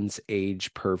Bronze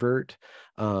Age Pervert,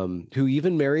 who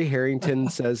even Mary Harrington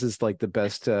says is like the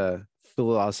best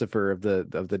philosopher of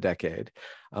the decade,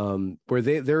 where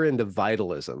they're into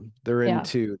vitalism. They're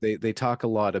into they talk a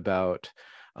lot about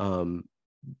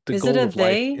the is it goal a of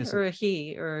life they isn't, or a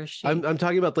he or a she? I'm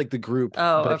talking about like the group,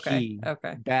 Oh, but okay. he,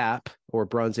 Okay. BAP, or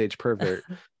Bronze Age Pervert,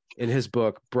 in his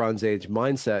book Bronze Age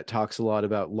Mindset, talks a lot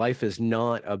about life is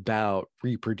not about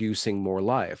reproducing more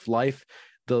life. Life,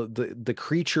 the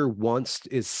creature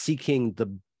is seeking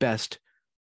the best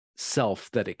self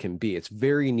that it can be. It's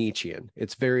very Nietzschean.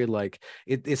 It's very like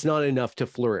it's not enough to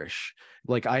flourish.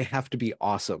 Like I have to be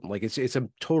awesome. Like it's a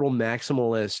total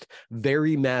maximalist,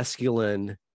 very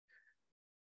masculine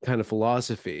kind of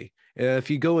philosophy. If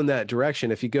you go in that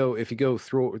direction, if you go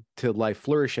through to life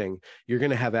flourishing, you're going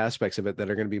to have aspects of it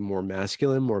that are going to be more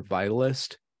masculine, more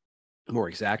vitalist, more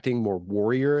exacting, more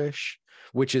warriorish,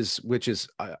 which is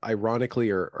ironically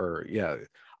or yeah,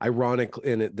 ironic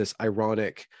in this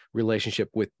ironic relationship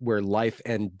with where life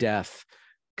and death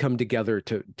come together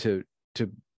to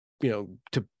you know,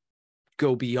 to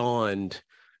go beyond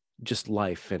just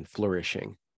life and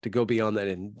flourishing, to go beyond that,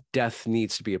 and death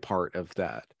needs to be a part of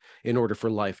that in order for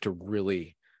life to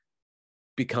really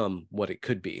become what it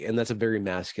could be. And that's a very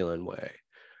masculine way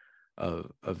of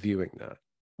viewing that.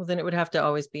 Well, then it would have to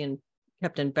always be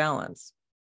kept in balance.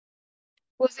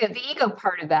 Well, see, the ego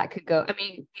part of that could go, I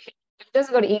mean, if it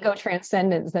doesn't go to ego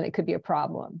transcendence, then it could be a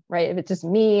problem, right? If it's just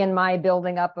me and my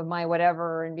building up of my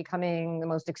whatever and becoming the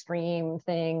most extreme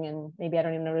thing, and maybe I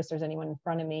don't even notice there's anyone in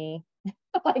front of me.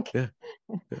 Like, yeah.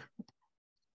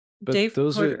 But Dave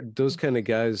those Porter. are those kind of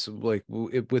guys, like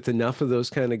with enough of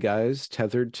those kind of guys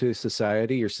tethered to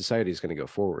society, your society is going to go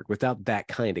forward. Without that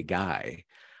kind of guy,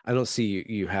 I don't see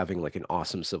you having like an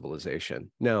awesome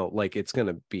civilization. Now, like it's going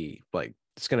to be like,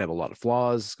 it's going to have a lot of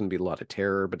flaws. It's going to be a lot of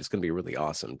terror, but it's going to be really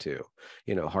awesome too.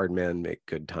 You know, hard man make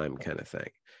good time kind of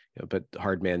thing. You know, but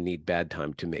hard man need bad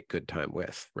time to make good time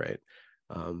with, right?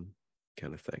 Kind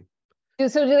of thing.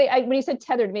 so do they, when you said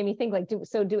tethered, it made me think like,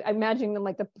 do I imagine them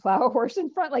like the plow horse in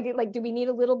front? Like, do we need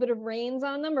a little bit of reins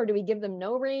on them, or do we give them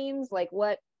no reins? Like,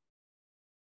 what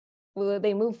will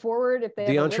they move forward if they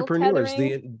The have entrepreneurs, a little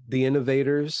tethering? the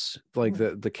innovators, like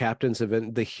the captains of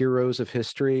the heroes of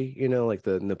history, you know, like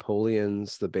the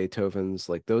Napoleons, the Beethovens,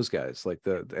 like those guys, like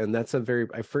and that's a very,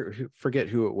 I forget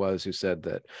who it was who said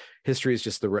that history is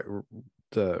just the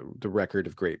record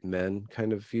of great men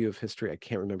kind of view of history. I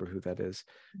can't remember who that is.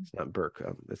 It's not Burke.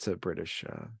 It's a British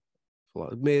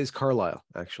it's Carlyle,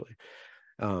 actually.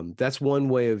 That's one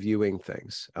way of viewing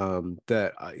things,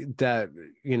 that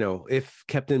you know, if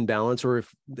kept in balance, or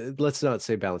if, let's not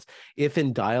say balance, if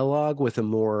in dialogue with a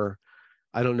more,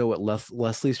 I don't know what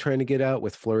Leslie's trying to get out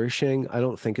with flourishing. I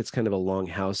don't think it's kind of a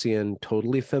Longhousian,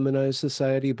 totally feminized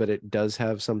society, but it does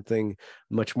have something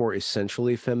much more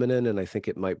essentially feminine. And I think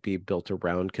it might be built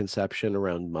around conception,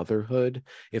 around motherhood,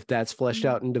 if that's fleshed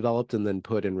out and developed and then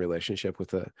put in relationship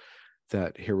with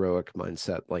that heroic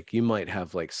mindset. Like you might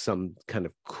have like some kind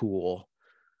of cool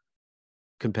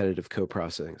competitive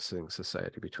co-processing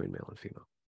society between male and female.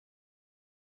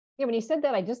 Yeah, when you said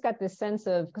that, I just got this sense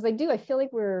of, because I feel like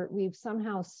we've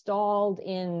somehow stalled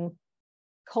in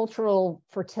cultural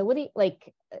fertility.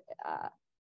 Like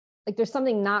there's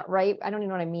something not right. I don't even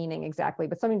know what I'm meaning exactly,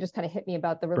 but something just kind of hit me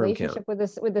about the relationship with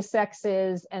the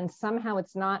sexes, and somehow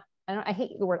it's not. I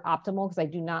hate the word optimal because I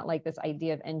do not like this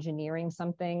idea of engineering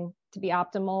something to be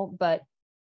optimal, but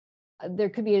there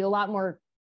could be a lot more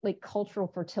like cultural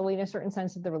fertility in a certain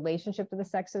sense if the relationship of the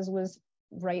sexes was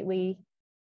rightly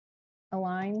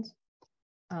aligned.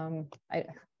 I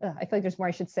feel like there's more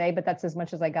I should say, but that's as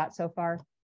much as I got so far.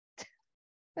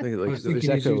 Like there's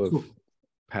echo of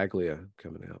Paglia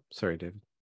coming out. Sorry, David.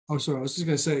 Oh, sorry. I was just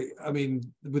going to say, I mean,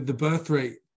 with the birth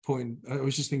rate point, I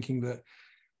was just thinking that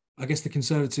I guess the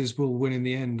Conservatives will win in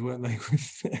the end, won't they?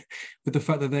 With the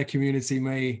fact that their community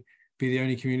may be the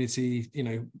only community, you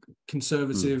know,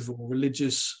 conservative or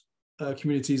religious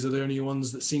communities are the only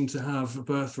ones that seem to have a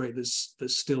birth rate that's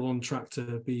still on track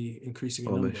to be increasing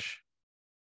in number.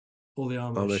 Or the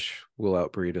Amish. Amish will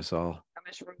outbreed us all.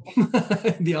 Amish rule.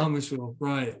 The Amish will,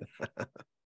 right.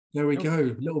 There we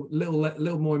go.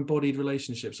 Little more embodied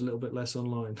relationships, a little bit less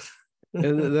online.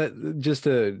 And that, just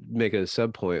to make a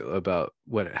sub point about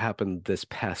what happened this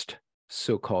past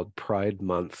so-called Pride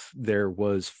Month, there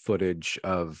was footage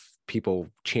of people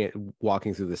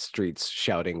walking through the streets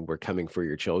shouting, "We're coming for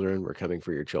your children, we're coming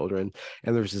for your children."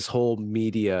 And there's this whole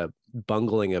media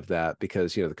bungling of that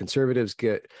because, you know, the conservatives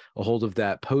get a hold of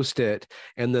that, post it,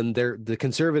 and then the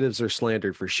conservatives are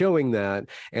slandered for showing that.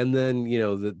 And then, you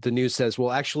know, the news says,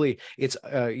 well, actually it's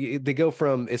they go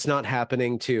from it's not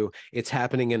happening to it's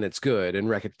happening and it's good in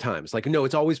record times. Like, no,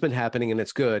 it's always been happening and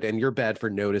it's good and you're bad for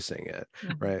noticing it.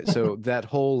 Right. So that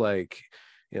whole, like,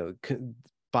 you know,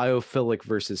 biophilic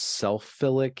versus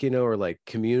self-philic, you know, or like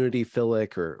community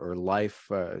philic or life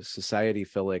society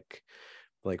philic.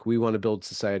 Like, we want to build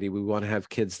society, we want to have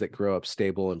kids that grow up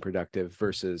stable and productive,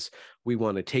 versus we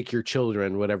want to take your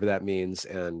children, whatever that means,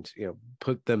 and, you know,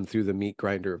 put them through the meat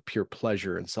grinder of pure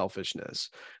pleasure and selfishness.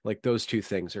 Like, those two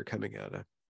things are coming out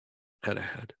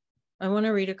ahead. I want to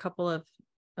read a couple of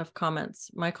comments.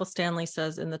 Michael Stanley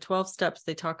says, in the 12 steps,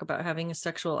 they talk about having a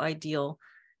sexual ideal.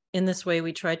 In this way,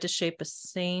 we tried to shape a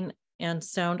sane and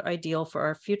sound ideal for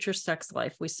our future sex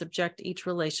life. We subject each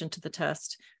relation to the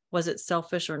test. Was it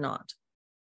selfish or not?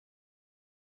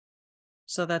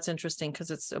 So that's interesting, because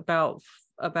it's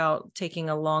about taking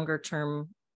a longer term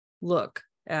look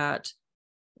at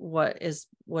what is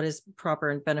proper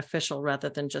and beneficial rather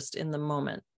than just in the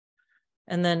moment.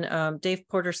 And then Dave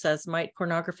Porter says, might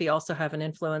pornography also have an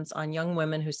influence on young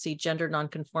women who see gender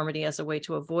nonconformity as a way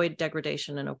to avoid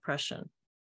degradation and oppression?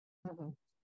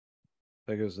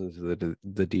 That goes into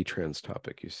the detrans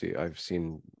topic. You see, I've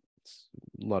seen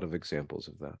a lot of examples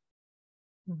of that.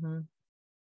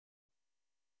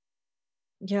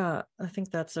 Yeah, I think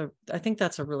that's a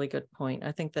really good point.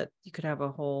 I think that you could have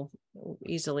a whole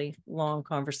easily long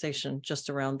conversation just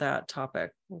around that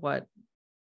topic. What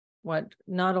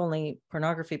not only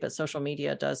pornography but social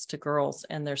media does to girls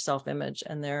and their self-image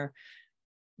and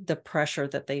the pressure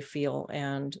that they feel,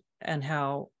 and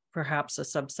how perhaps a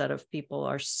subset of people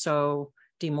are so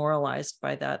demoralized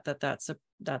by that's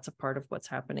a part of what's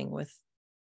happening with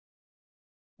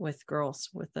girls,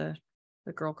 with the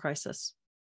girl crisis.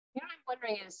 You know what I'm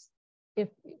wondering is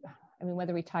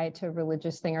whether we tie it to a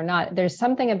religious thing or not, there's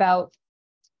something about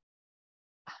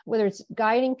whether it's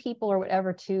guiding people or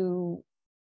whatever to,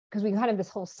 because we have this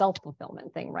whole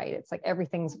self-fulfillment thing, right? It's like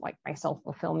everything's like my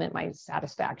self-fulfillment, my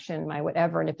satisfaction, my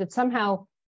whatever. And if it's somehow,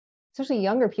 especially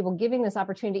younger people, giving this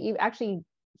opportunity, you actually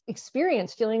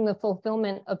experience feeling the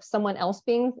fulfillment of someone else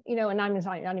being, you know, and not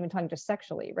even talking just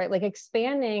sexually, right? Like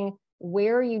expanding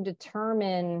where you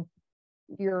determine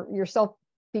yourself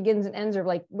begins and ends, or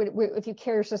like if you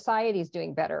care your society's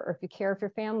doing better, or if you care if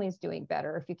your family's doing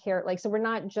better, if you care, like, so we're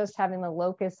not just having the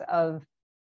locus of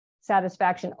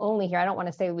satisfaction only here. I don't want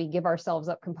to say we give ourselves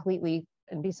up completely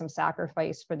and be some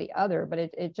sacrifice for the other, but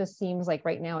it just seems like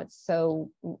right now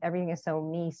everything is so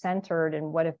me centered.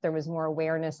 And what if there was more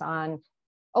awareness on,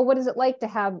 oh, what is it like to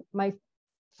have my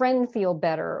friend feel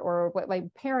better, or what my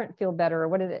parent feel better, or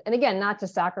what is it? And again, not to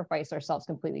sacrifice ourselves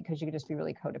completely, because you could just be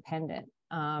really codependent.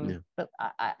 But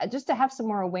I just to have some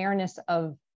more awareness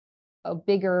of a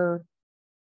bigger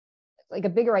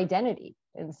identity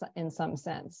in some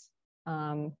sense.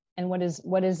 And what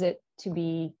is it to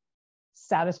be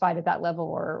satisfied at that level,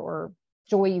 or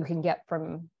joy you can get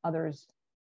from others'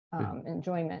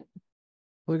 enjoyment.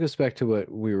 Well, it goes back to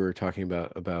what we were talking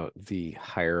about the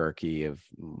hierarchy of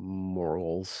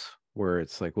morals, where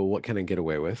it's like, well, what can I get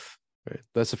away with? Right?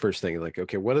 That's the first thing. Like,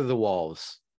 okay, what are the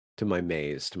walls to my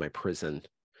maze, to my prison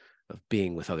of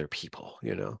being with other people,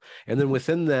 you know? And then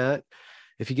within that,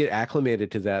 if you get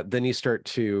acclimated to that, then you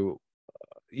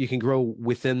can grow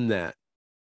within that.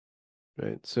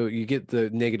 Right. So you get the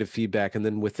negative feedback, and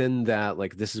then within that,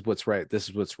 like, this is what's right, this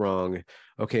is what's wrong.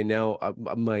 Okay, now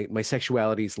my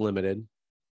sexuality is limited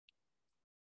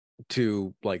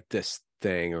to like this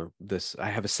thing or this. I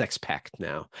have a sex pact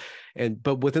now,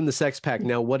 but within the sex pact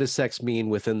now, what does sex mean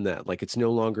within that? Like, it's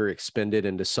no longer expended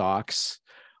into socks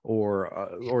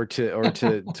or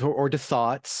to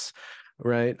thoughts.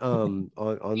 right? On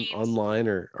online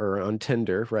or on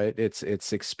Tinder, right?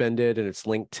 It's expended and it's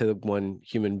linked to one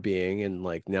human being, and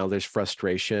like now there's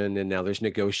frustration and now there's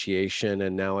negotiation,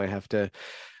 and now I have to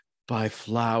buy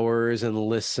flowers and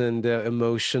listen to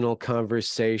emotional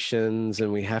conversations,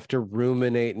 and we have to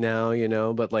ruminate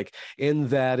now, but like in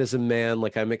that, as a man,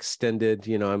 like I'm extended,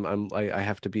 I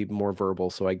have to be more verbal,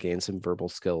 so I gain some verbal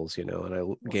skills, and I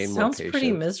gain more Sounds pretty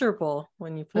patience. miserable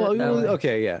when you put Well, it that way.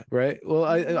 okay, yeah, right. Well,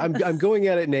 I'm going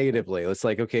at it negatively. It's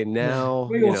like, okay, now,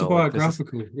 Very like this is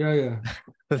autobiographical. Yeah. Yeah.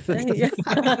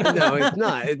 no, it's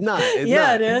not. It's not. It's Yeah,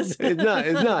 not. it is. It's not.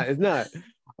 It's not. It's not.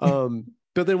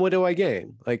 But then what do I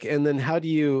gain? Like, and then how do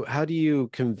you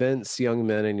convince young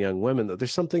men and young women that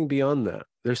there's something beyond that?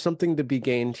 There's something to be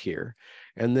gained here.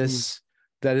 And this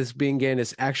that is being gained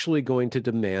is actually going to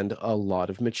demand a lot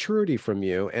of maturity from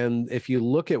you. And if you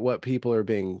look at what people are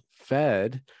being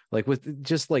fed, like with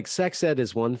just like sex ed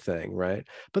is one thing, right?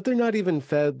 But they're not even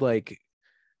fed like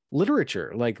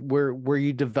literature, like where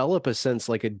you develop a sense,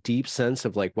 like a deep sense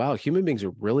of like, wow, human beings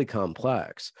are really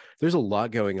complex. There's a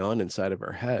lot going on inside of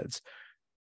our heads.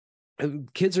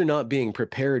 And kids are not being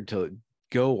prepared to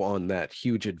go on that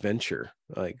huge adventure,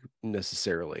 like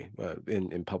necessarily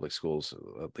in public schools,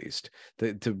 at least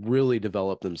to really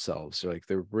develop themselves. Like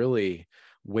they're really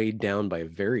weighed down by a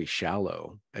very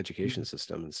shallow education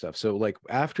system and stuff. So like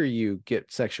after you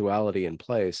get sexuality in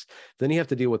place, then you have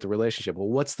to deal with the relationship. Well,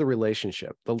 what's the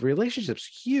relationship? The relationship's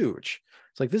huge.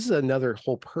 It's like this is another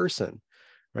whole person,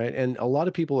 right? And a lot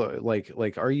of people are like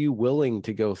are you willing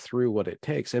to go through what it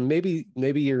takes? And maybe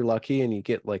you're lucky and you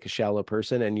get like a shallow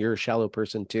person and you're a shallow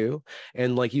person too,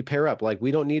 and like you pair up. Like we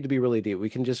don't need to be really deep, we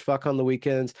can just fuck on the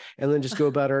weekends and then just go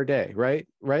about our day, right?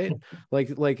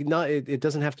 Like not it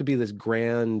doesn't have to be this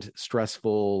grand,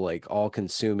 stressful, like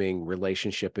all-consuming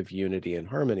relationship of unity and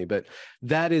harmony, but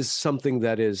that is something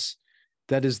that is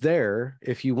there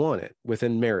if you want it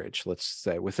within marriage, let's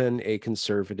say, within a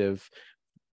conservative,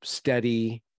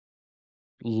 steady,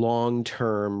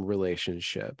 long-term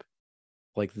relationship.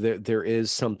 Like there is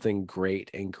something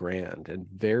great and grand and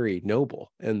very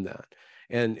noble in that,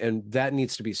 and that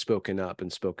needs to be spoken up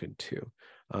and spoken to,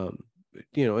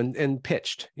 and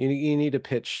pitched. You need to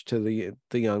pitch to the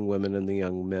young women and the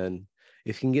young men.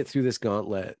 If you can get through this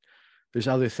gauntlet, there's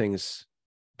other things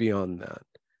beyond that,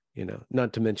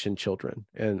 not to mention children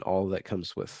and all that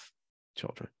comes with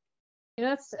children.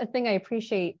 That's a thing I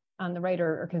appreciate on the right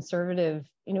or conservative.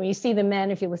 You see the men,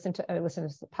 if you listen to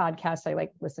the podcasts, I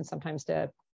like listen sometimes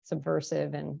to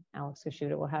Subversive, and Alex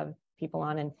Kashuta will have people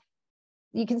on, and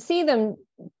you can see them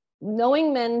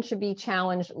knowing men should be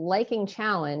challenged, liking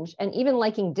challenge, and even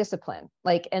liking discipline,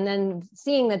 and then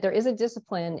seeing that there is a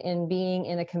discipline in being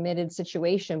in a committed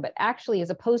situation, but actually, as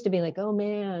opposed to being like, oh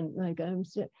man, like I'm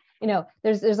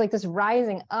there's like this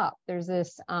rising up, there's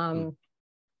this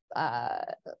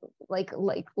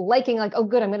liking, like, oh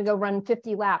good, I'm going to go run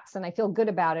 50 laps and I feel good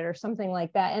about it, or something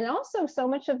like that. And also so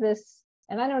much of this,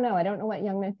 and I don't know what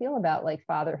young men feel about like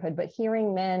fatherhood, but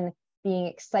hearing men being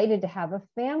excited to have a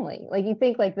family, like you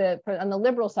think like on the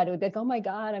liberal side it would be like, oh my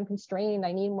god, I'm constrained,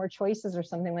 I need more choices or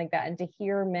something like that. And to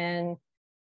hear men,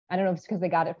 I don't know if it's because they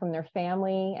got it from their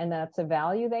family and that's a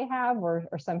value they have, or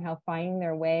somehow finding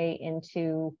their way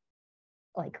into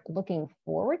like looking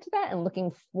forward to that and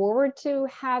looking forward to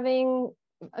having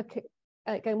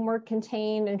a more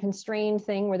contained and constrained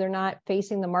thing where they're not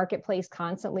facing the marketplace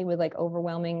constantly with like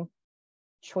overwhelming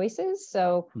choices.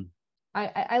 So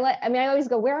I always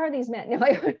go, where are these men? Well,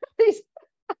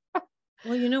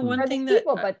 one thing that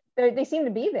people, but they seem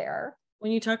to be there.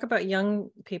 When you talk about young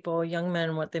people, young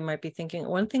men, what they might be thinking,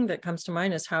 one thing that comes to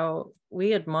mind is how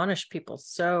we admonish people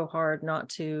so hard not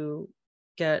to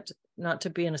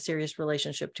be in a serious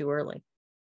relationship too early.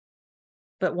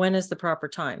 But when is the proper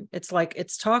time? It's like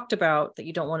it's talked about that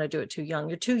you don't want to do it too young.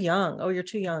 You're too young. Oh, you're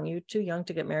too young. You're too young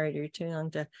to get married, or you're too young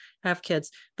to have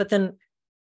kids. But then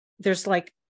there's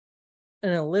like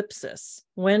an ellipsis.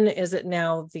 When is it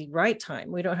now the right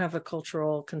time? We don't have a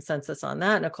cultural consensus on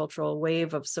that and a cultural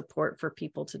wave of support for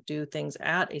people to do things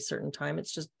at a certain time.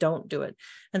 It's just don't do it.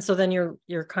 And so then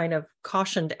you're kind of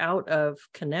cautioned out of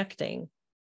connecting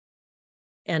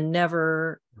and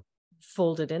never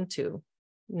folded into,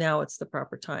 now it's the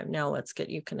proper time. Now let's get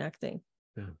you connecting.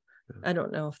 Yeah. I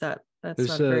don't know if that's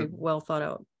not very well thought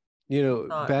out.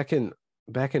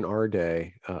 Back in our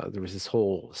day, there was this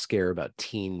whole scare about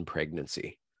teen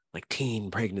pregnancy. Like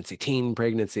teen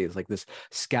pregnancy is like this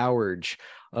scourge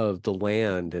of the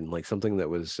land, and like something that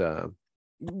was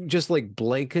just like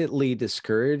blanketly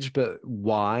discouraged. But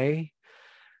why?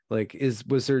 Like,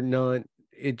 was there not?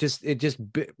 It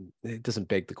doesn't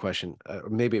beg the question.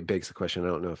 Maybe it begs the question. I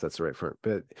don't know if that's the right front,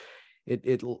 but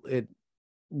it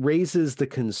raises the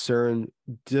concern,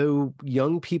 do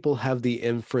young people have the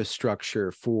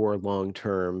infrastructure for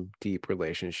long-term deep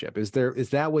relationship? Is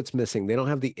that what's missing? They don't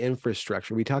have the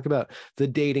infrastructure. We talk about the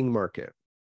dating market.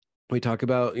 We talk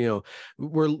about,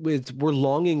 we're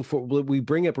longing for, we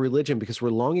bring up religion because we're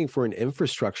longing for an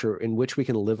infrastructure in which we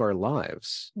can live our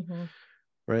lives. Mm-hmm.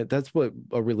 Right? That's what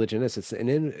a religion is. It's an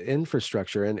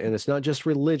infrastructure, and it's not just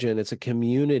religion, it's a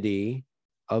community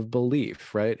of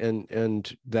belief, right?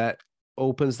 And that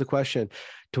opens the question,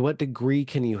 to what degree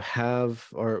can you have,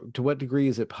 or to what degree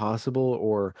is it possible,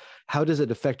 or how does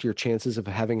it affect your chances of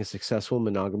having a successful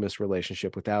monogamous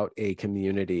relationship without a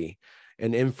community,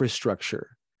 an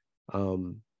infrastructure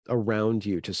around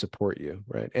you to support you,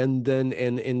 right? And then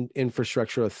an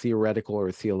infrastructure, a theoretical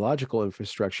or theological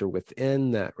infrastructure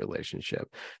within that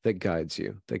relationship that guides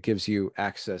you, that gives you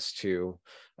access to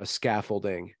a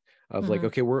scaffolding of like,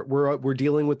 okay, we're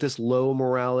dealing with this low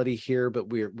morality here, but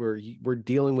we're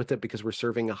dealing with it because we're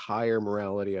serving a higher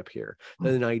morality up here,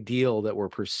 an ideal that we're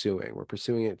pursuing. We're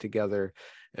pursuing it together,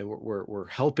 and we're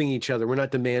helping each other. We're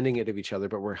not demanding it of each other,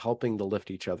 but we're helping to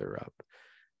lift each other up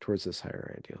towards this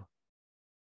higher ideal.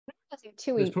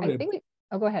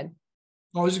 Oh, go ahead.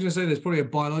 I was just going to say, there's probably a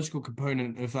biological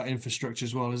component of that infrastructure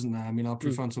as well, isn't there? I mean, our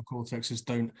prefrontal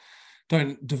cortexes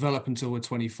don't develop until we're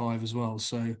 25 as well.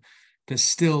 So there's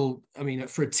still, I mean,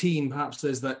 for a teen, perhaps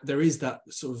there is that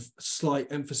sort of slight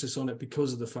emphasis on it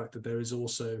because of the fact that there is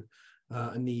also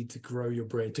a need to grow your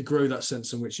brain, to grow that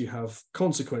sense in which you have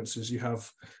consequences, you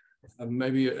have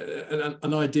maybe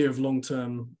an idea of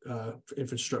long-term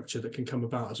infrastructure that can come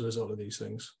about as a result of these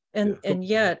things. And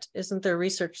yet, isn't there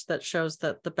research that shows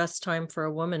that the best time for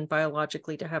a woman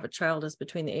biologically to have a child is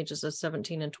between the ages of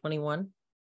 17 and 21?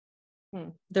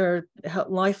 There are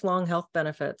lifelong health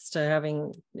benefits to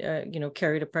having,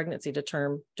 carried a pregnancy to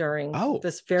term during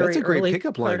this very that's a great early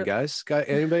pickup line, guys. Got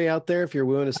anybody out there? If you're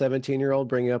wooing a 17-year-old,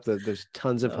 bring up that there's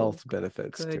tons of health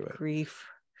benefits to it. Grief.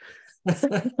 I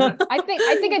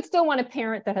think I'd still want a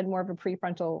parent that had more of a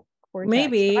prefrontal cortex.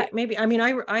 Maybe. I mean,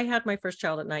 I had my first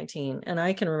child at 19, and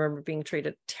I can remember being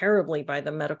treated terribly by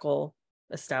the medical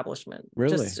establishment.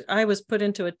 Really? I was put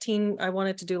into a teen. I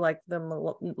wanted to do like the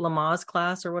Lamaze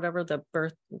class or whatever, the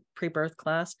pre-birth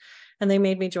class, and they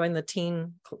made me join the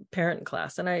teen parent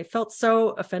class, and I felt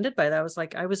so offended by that. I was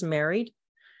like, I was married,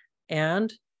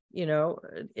 and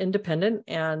independent,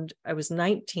 and I was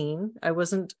 19. I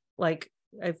wasn't like.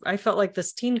 I felt like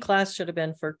this teen class should have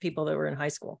been for people that were in high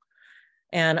school,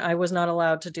 and I was not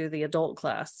allowed to do the adult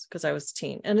class because I was a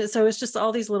teen. And so it's just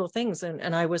all these little things.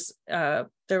 And I was, there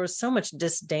was so much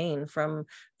disdain from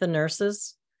the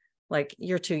nurses, like,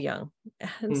 you're too young,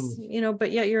 and,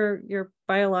 but yet you're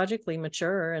biologically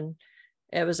mature. And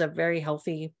it was a very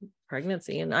healthy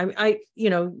pregnancy. And I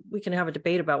we can have a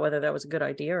debate about whether that was a good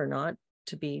idea or not,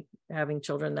 to be having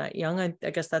children that young. I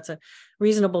guess that's a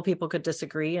reasonable, people could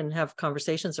disagree and have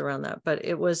conversations around that, but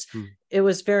it was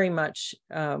very much,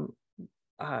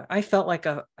 I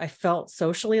felt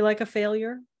socially like a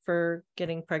failure for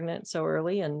getting pregnant so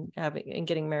early and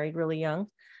getting married really young.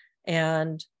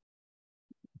 And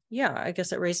I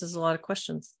guess it raises a lot of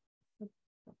questions.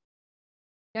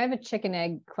 I have a chicken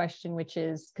egg question, which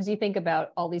is, because you think about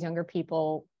all these younger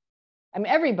people, I mean,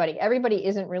 everybody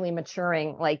isn't really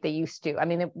maturing like they used to. I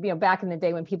mean, back in the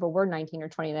day when people were 19 or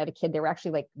 20 and had a kid, they were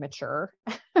actually like mature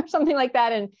or something like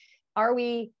that. And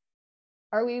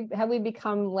have we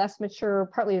become less mature?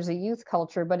 Partly as a youth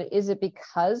culture, but is it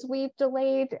because we've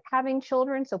delayed having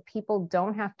children so people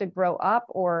don't have to grow up?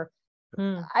 Or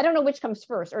I don't know which comes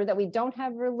first, or that we don't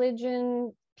have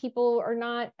religion, people are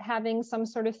not having some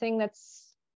sort of thing that's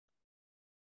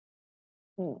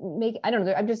I don't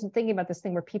know. I'm just thinking about this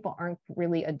thing where people aren't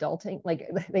really adulting, like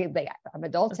I'm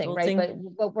adulting, right?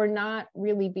 But we're not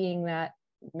really being that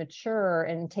mature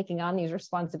and taking on these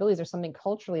responsibilities or something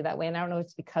culturally that way. And I don't know if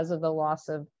it's because of the loss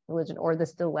of religion or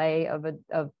this delay of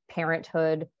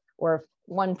parenthood, or if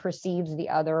one perceives the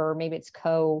other, or maybe it's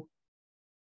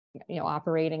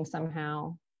operating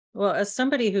somehow. Well, as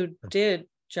somebody who did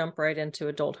jump right into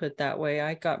adulthood that way,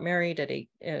 I got married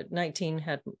at 19,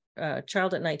 had a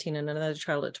child at 19 and another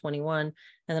child at 21. And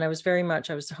then I was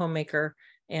a homemaker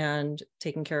and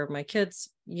taking care of my kids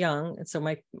young. And so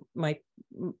my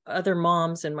other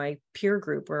moms in my peer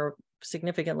group were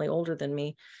significantly older than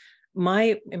me.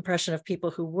 My impression of people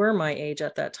who were my age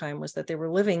at that time was that they were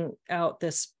living out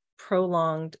this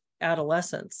prolonged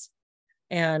adolescence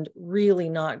and really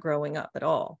not growing up at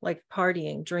all, like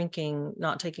partying, drinking,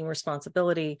 not taking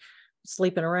responsibility,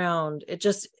 sleeping around.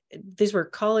 These were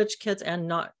college kids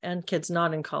and kids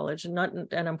not in college, and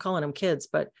I'm calling them kids,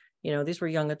 but these were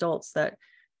young adults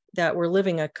that were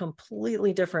living a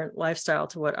completely different lifestyle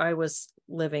to what I was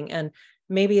living. And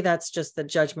maybe that's just the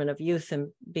judgment of youth and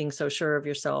being so sure of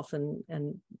yourself. And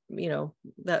you know,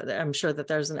 that I'm sure that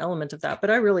there's an element of that, but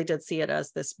I really did see it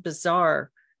as this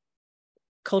bizarre,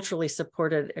 culturally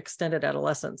supported extended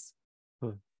adolescence.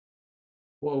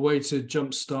 What a way to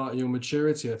jumpstart your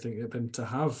maturity, I think, than to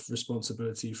have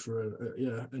responsibility for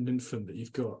an infant that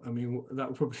you've got. I mean,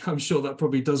 that probably, I'm sure that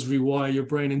probably does rewire your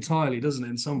brain entirely, doesn't it,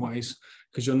 in some ways?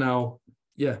 Because you're now,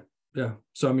 yeah.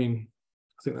 So, I mean,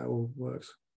 I think that all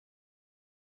works.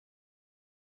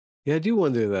 Yeah, I do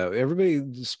wonder that.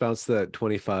 Everybody spouts that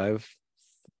 25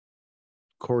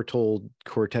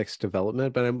 cortex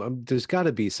development, but there's got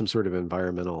to be some sort of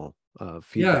environmental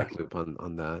feedback loop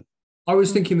on that. I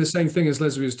was thinking the same thing as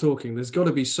Leslie was talking. There's got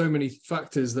to be so many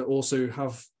factors that also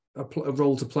have a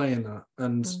role to play in that,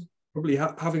 and probably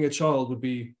having a child would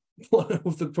be one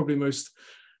of the probably most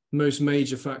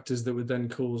major factors that would then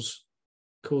cause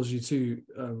you to.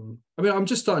 I mean, I'm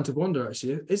just starting to wonder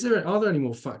actually. Are there any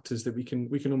more factors that we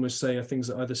can almost say are things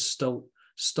that either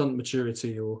stunt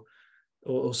maturity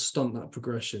or stunt that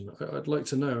progression? I'd like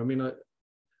to know. I mean,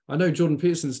 I know Jordan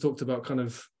Peterson's talked about kind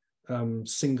of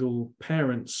single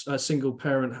parent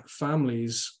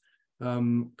families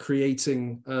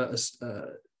creating I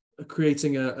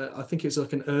think it's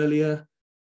like an earlier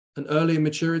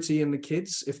maturity in the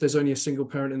kids if there's only a single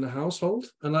parent in the household,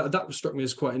 and that struck me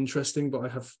as quite interesting, but I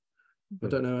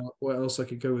don't know where else I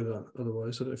could go with that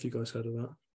otherwise. I don't know if you guys heard of that.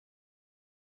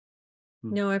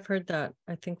 No, I've heard that.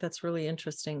 I think that's really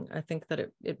interesting. I think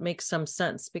that it makes some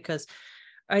sense, because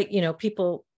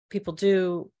people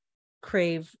do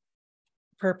crave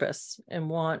purpose and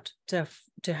want to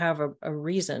have a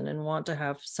reason and want to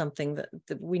have something that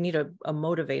we need a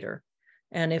motivator.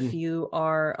 And if you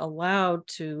are allowed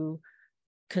to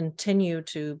continue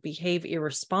to behave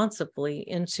irresponsibly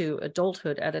into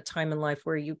adulthood at a time in life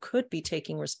where you could be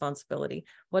taking responsibility,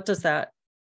 what does that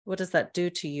do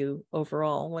to you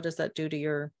overall? What does that do to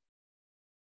your,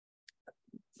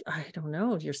 I don't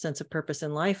know, your sense of purpose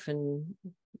in life? And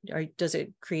does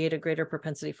it create a greater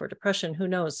propensity for depression? Who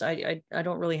knows? I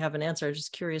don't really have an answer. I'm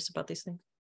just curious about these things.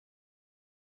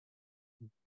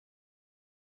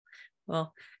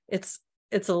 Well, it's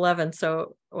 11,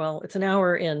 so it's an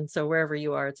hour in, so wherever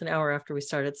you are, it's an hour after we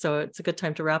started, so it's a good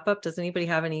time to wrap up. Does anybody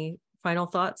have any final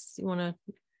thoughts you want to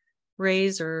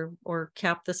raise or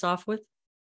cap this off with?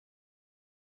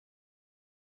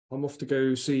 I'm off to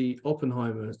go see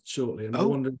Oppenheimer shortly, and I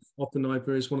wonder if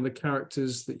Oppenheimer is one of the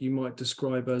characters that you might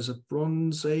describe as a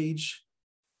Bronze Age.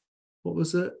 What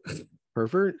was it?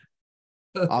 Pervert?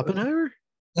 Oppenheimer?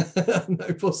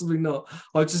 No, possibly not.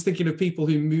 I was just thinking of people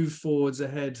who move forwards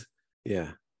ahead.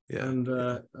 Yeah. And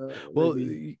well,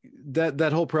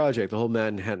 that whole project, the whole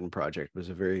Manhattan Project, was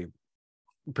a very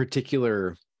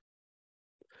particular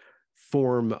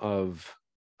form of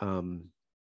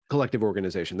collective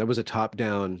organization. That was a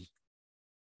top-down,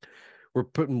 we're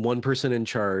putting one person in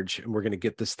charge and we're going to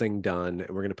get this thing done and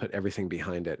we're going to put everything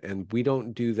behind it. And we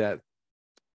don't do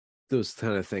those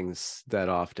kind of things that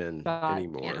often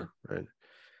anymore, right?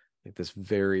 Like this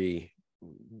very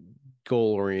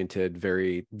goal-oriented,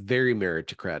 very, very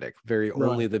meritocratic, very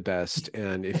only the best.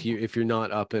 And if you're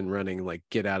not up and running, like,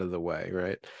 get out of the way,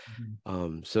 right?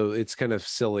 So it's kind of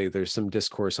silly. There's some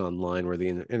discourse online where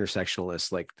the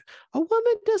intersectionalists, like, a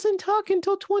woman doesn't talk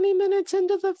until 20 minutes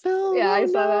into the film. Yeah, I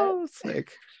saw that. It's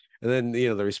like, and then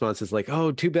the response is like,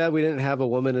 oh, too bad we didn't have a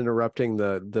woman interrupting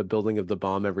the building of the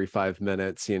bomb every 5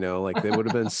 minutes. Like, it would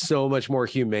have been so much more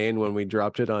humane when we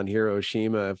dropped it on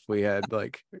Hiroshima if we had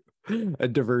like a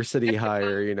diversity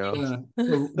hire, a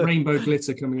rainbow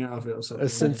glitter coming out of it or something. A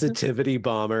sensitivity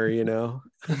bomber,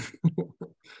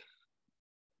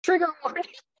 Trigger warning.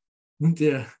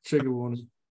 Yeah, trigger warning.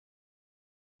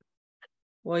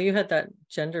 Well, you had that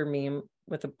gender meme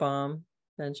with a bomb,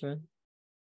 Benjamin.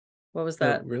 What was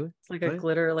that? Oh, really? It's like a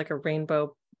glitter, like a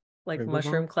rainbow, like rainbow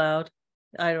mushroom bomb? Cloud.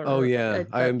 I don't know. Oh yeah,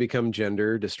 I am become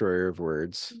gender destroyer of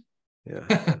words.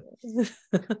 Yeah.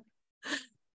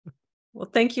 Well,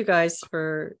 thank you guys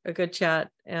for a good chat,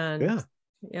 and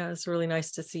yeah, it's really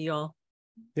nice to see you all.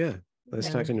 Yeah, nice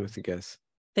talking with you guys.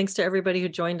 Thanks to everybody who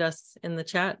joined us in the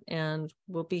chat, and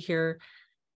we'll be here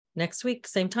next week,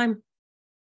 same time.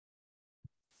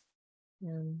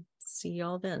 And see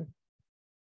y'all then.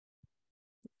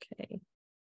 Okay.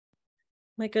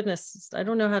 My goodness, I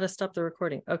don't know how to stop the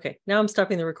recording. Okay, now I'm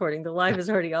stopping the recording. The live is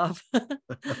already off.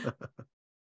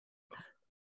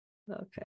 Okay.